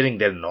 for sharing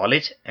their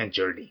knowledge and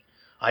journey.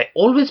 I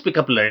always pick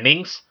up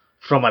learnings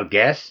from our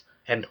guests,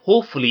 and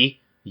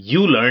hopefully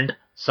you learned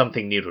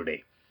something new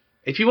today.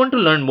 If you want to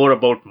learn more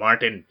about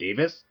Martin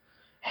Davis,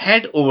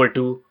 head over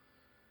to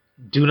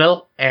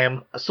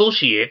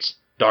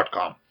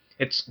DunelMassociates.com.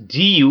 It's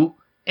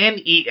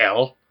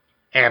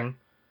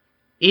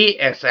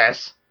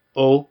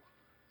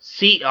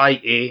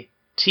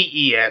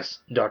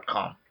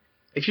DunelMassociates.com.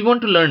 If you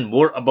want to learn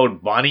more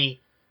about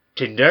Bonnie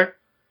Tinder,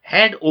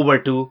 head over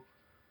to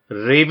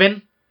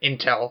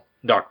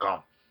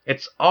ravenintel.com.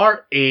 It's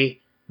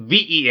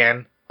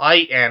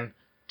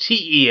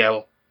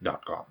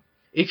RAVENINTEL.com.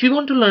 If you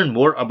want to learn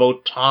more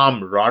about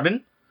Tom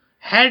Rodden,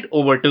 head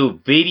over to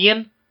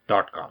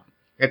Varian.com.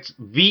 It's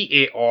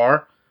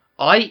VARIAN.com.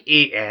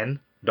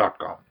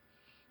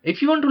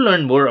 If you want to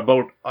learn more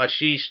about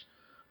Ashish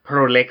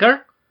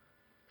Parulekar,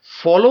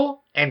 follow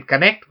and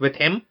connect with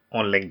him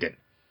on LinkedIn.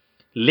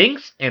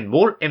 Links and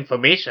more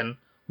information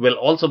will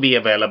also be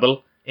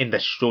available in the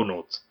show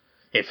notes.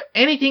 If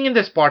anything in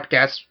this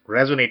podcast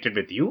resonated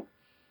with you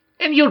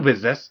and your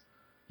business,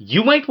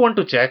 you might want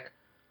to check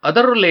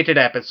other related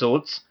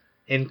episodes,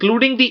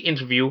 including the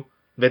interview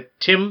with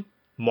Tim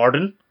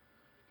Morden,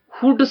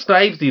 who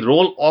describes the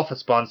role of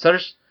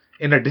sponsors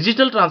in a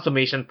digital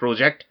transformation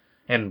project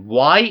and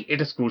why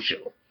it is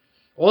crucial.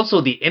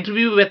 Also, the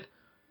interview with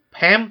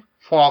Pam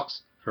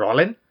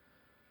Fox-Rollin,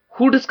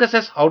 who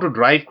discusses how to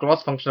drive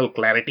cross-functional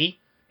clarity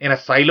in a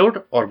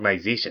siloed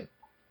organization.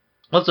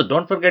 Also,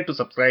 don't forget to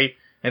subscribe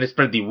and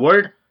spread the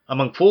word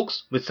among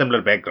folks with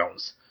similar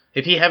backgrounds.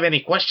 If you have any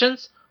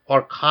questions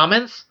or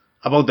comments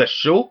about the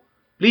show,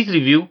 please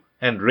review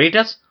and rate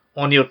us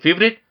on your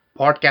favorite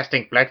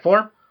podcasting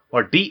platform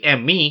or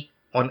DM me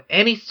on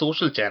any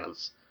social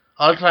channels.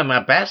 I'll try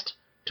my best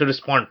to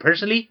respond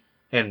personally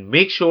and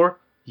make sure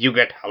you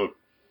get help.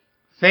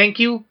 Thank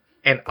you,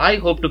 and I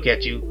hope to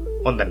catch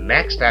you on the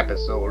next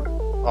episode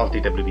of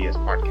the WBS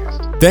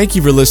Podcast. Thank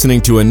you for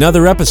listening to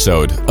another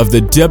episode of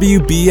the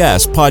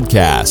WBS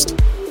Podcast.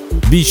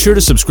 Be sure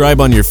to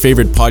subscribe on your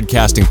favorite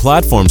podcasting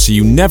platform so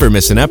you never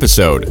miss an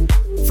episode.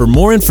 For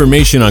more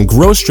information on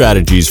growth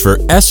strategies for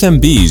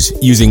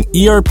SMBs using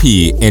ERP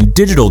and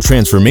digital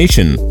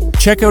transformation,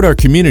 check out our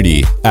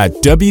community at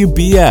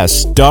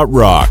WBS.rocks.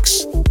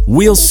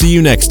 We'll see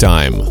you next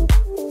time.